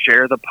rating,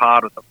 share the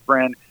pod with a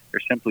friend, or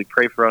simply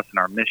pray for us in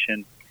our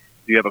mission.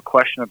 If you have a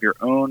question of your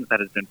own that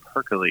has been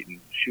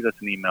percolating, shoot us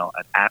an email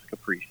at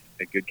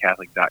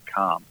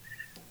askapriest@goodcatholic.com.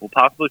 We'll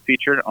possibly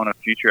feature it on a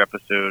future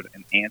episode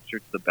and answer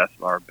to the best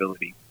of our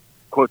ability.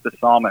 Quote the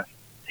psalmist,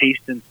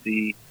 "Taste and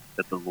see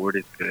that the Lord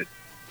is good.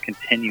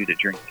 Continue to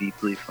drink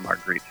deeply from our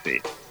great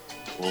faith."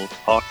 We'll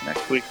talk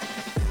next week.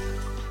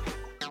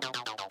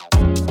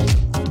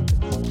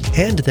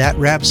 And that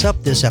wraps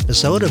up this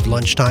episode of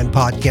Lunchtime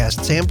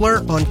Podcast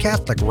Sampler on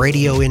Catholic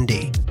Radio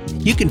Indy.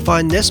 You can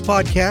find this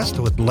podcast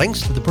with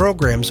links to the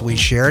programs we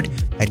shared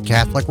at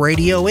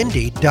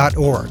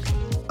catholicradioindy.org.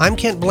 I'm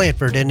Kent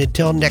Blanford, and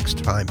until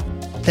next time,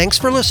 thanks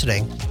for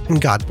listening,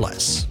 and God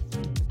bless.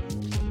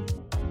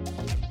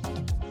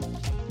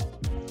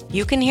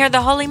 You can hear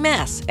the Holy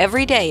Mass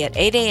every day at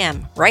 8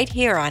 a.m. right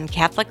here on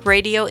Catholic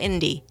Radio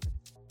Indy.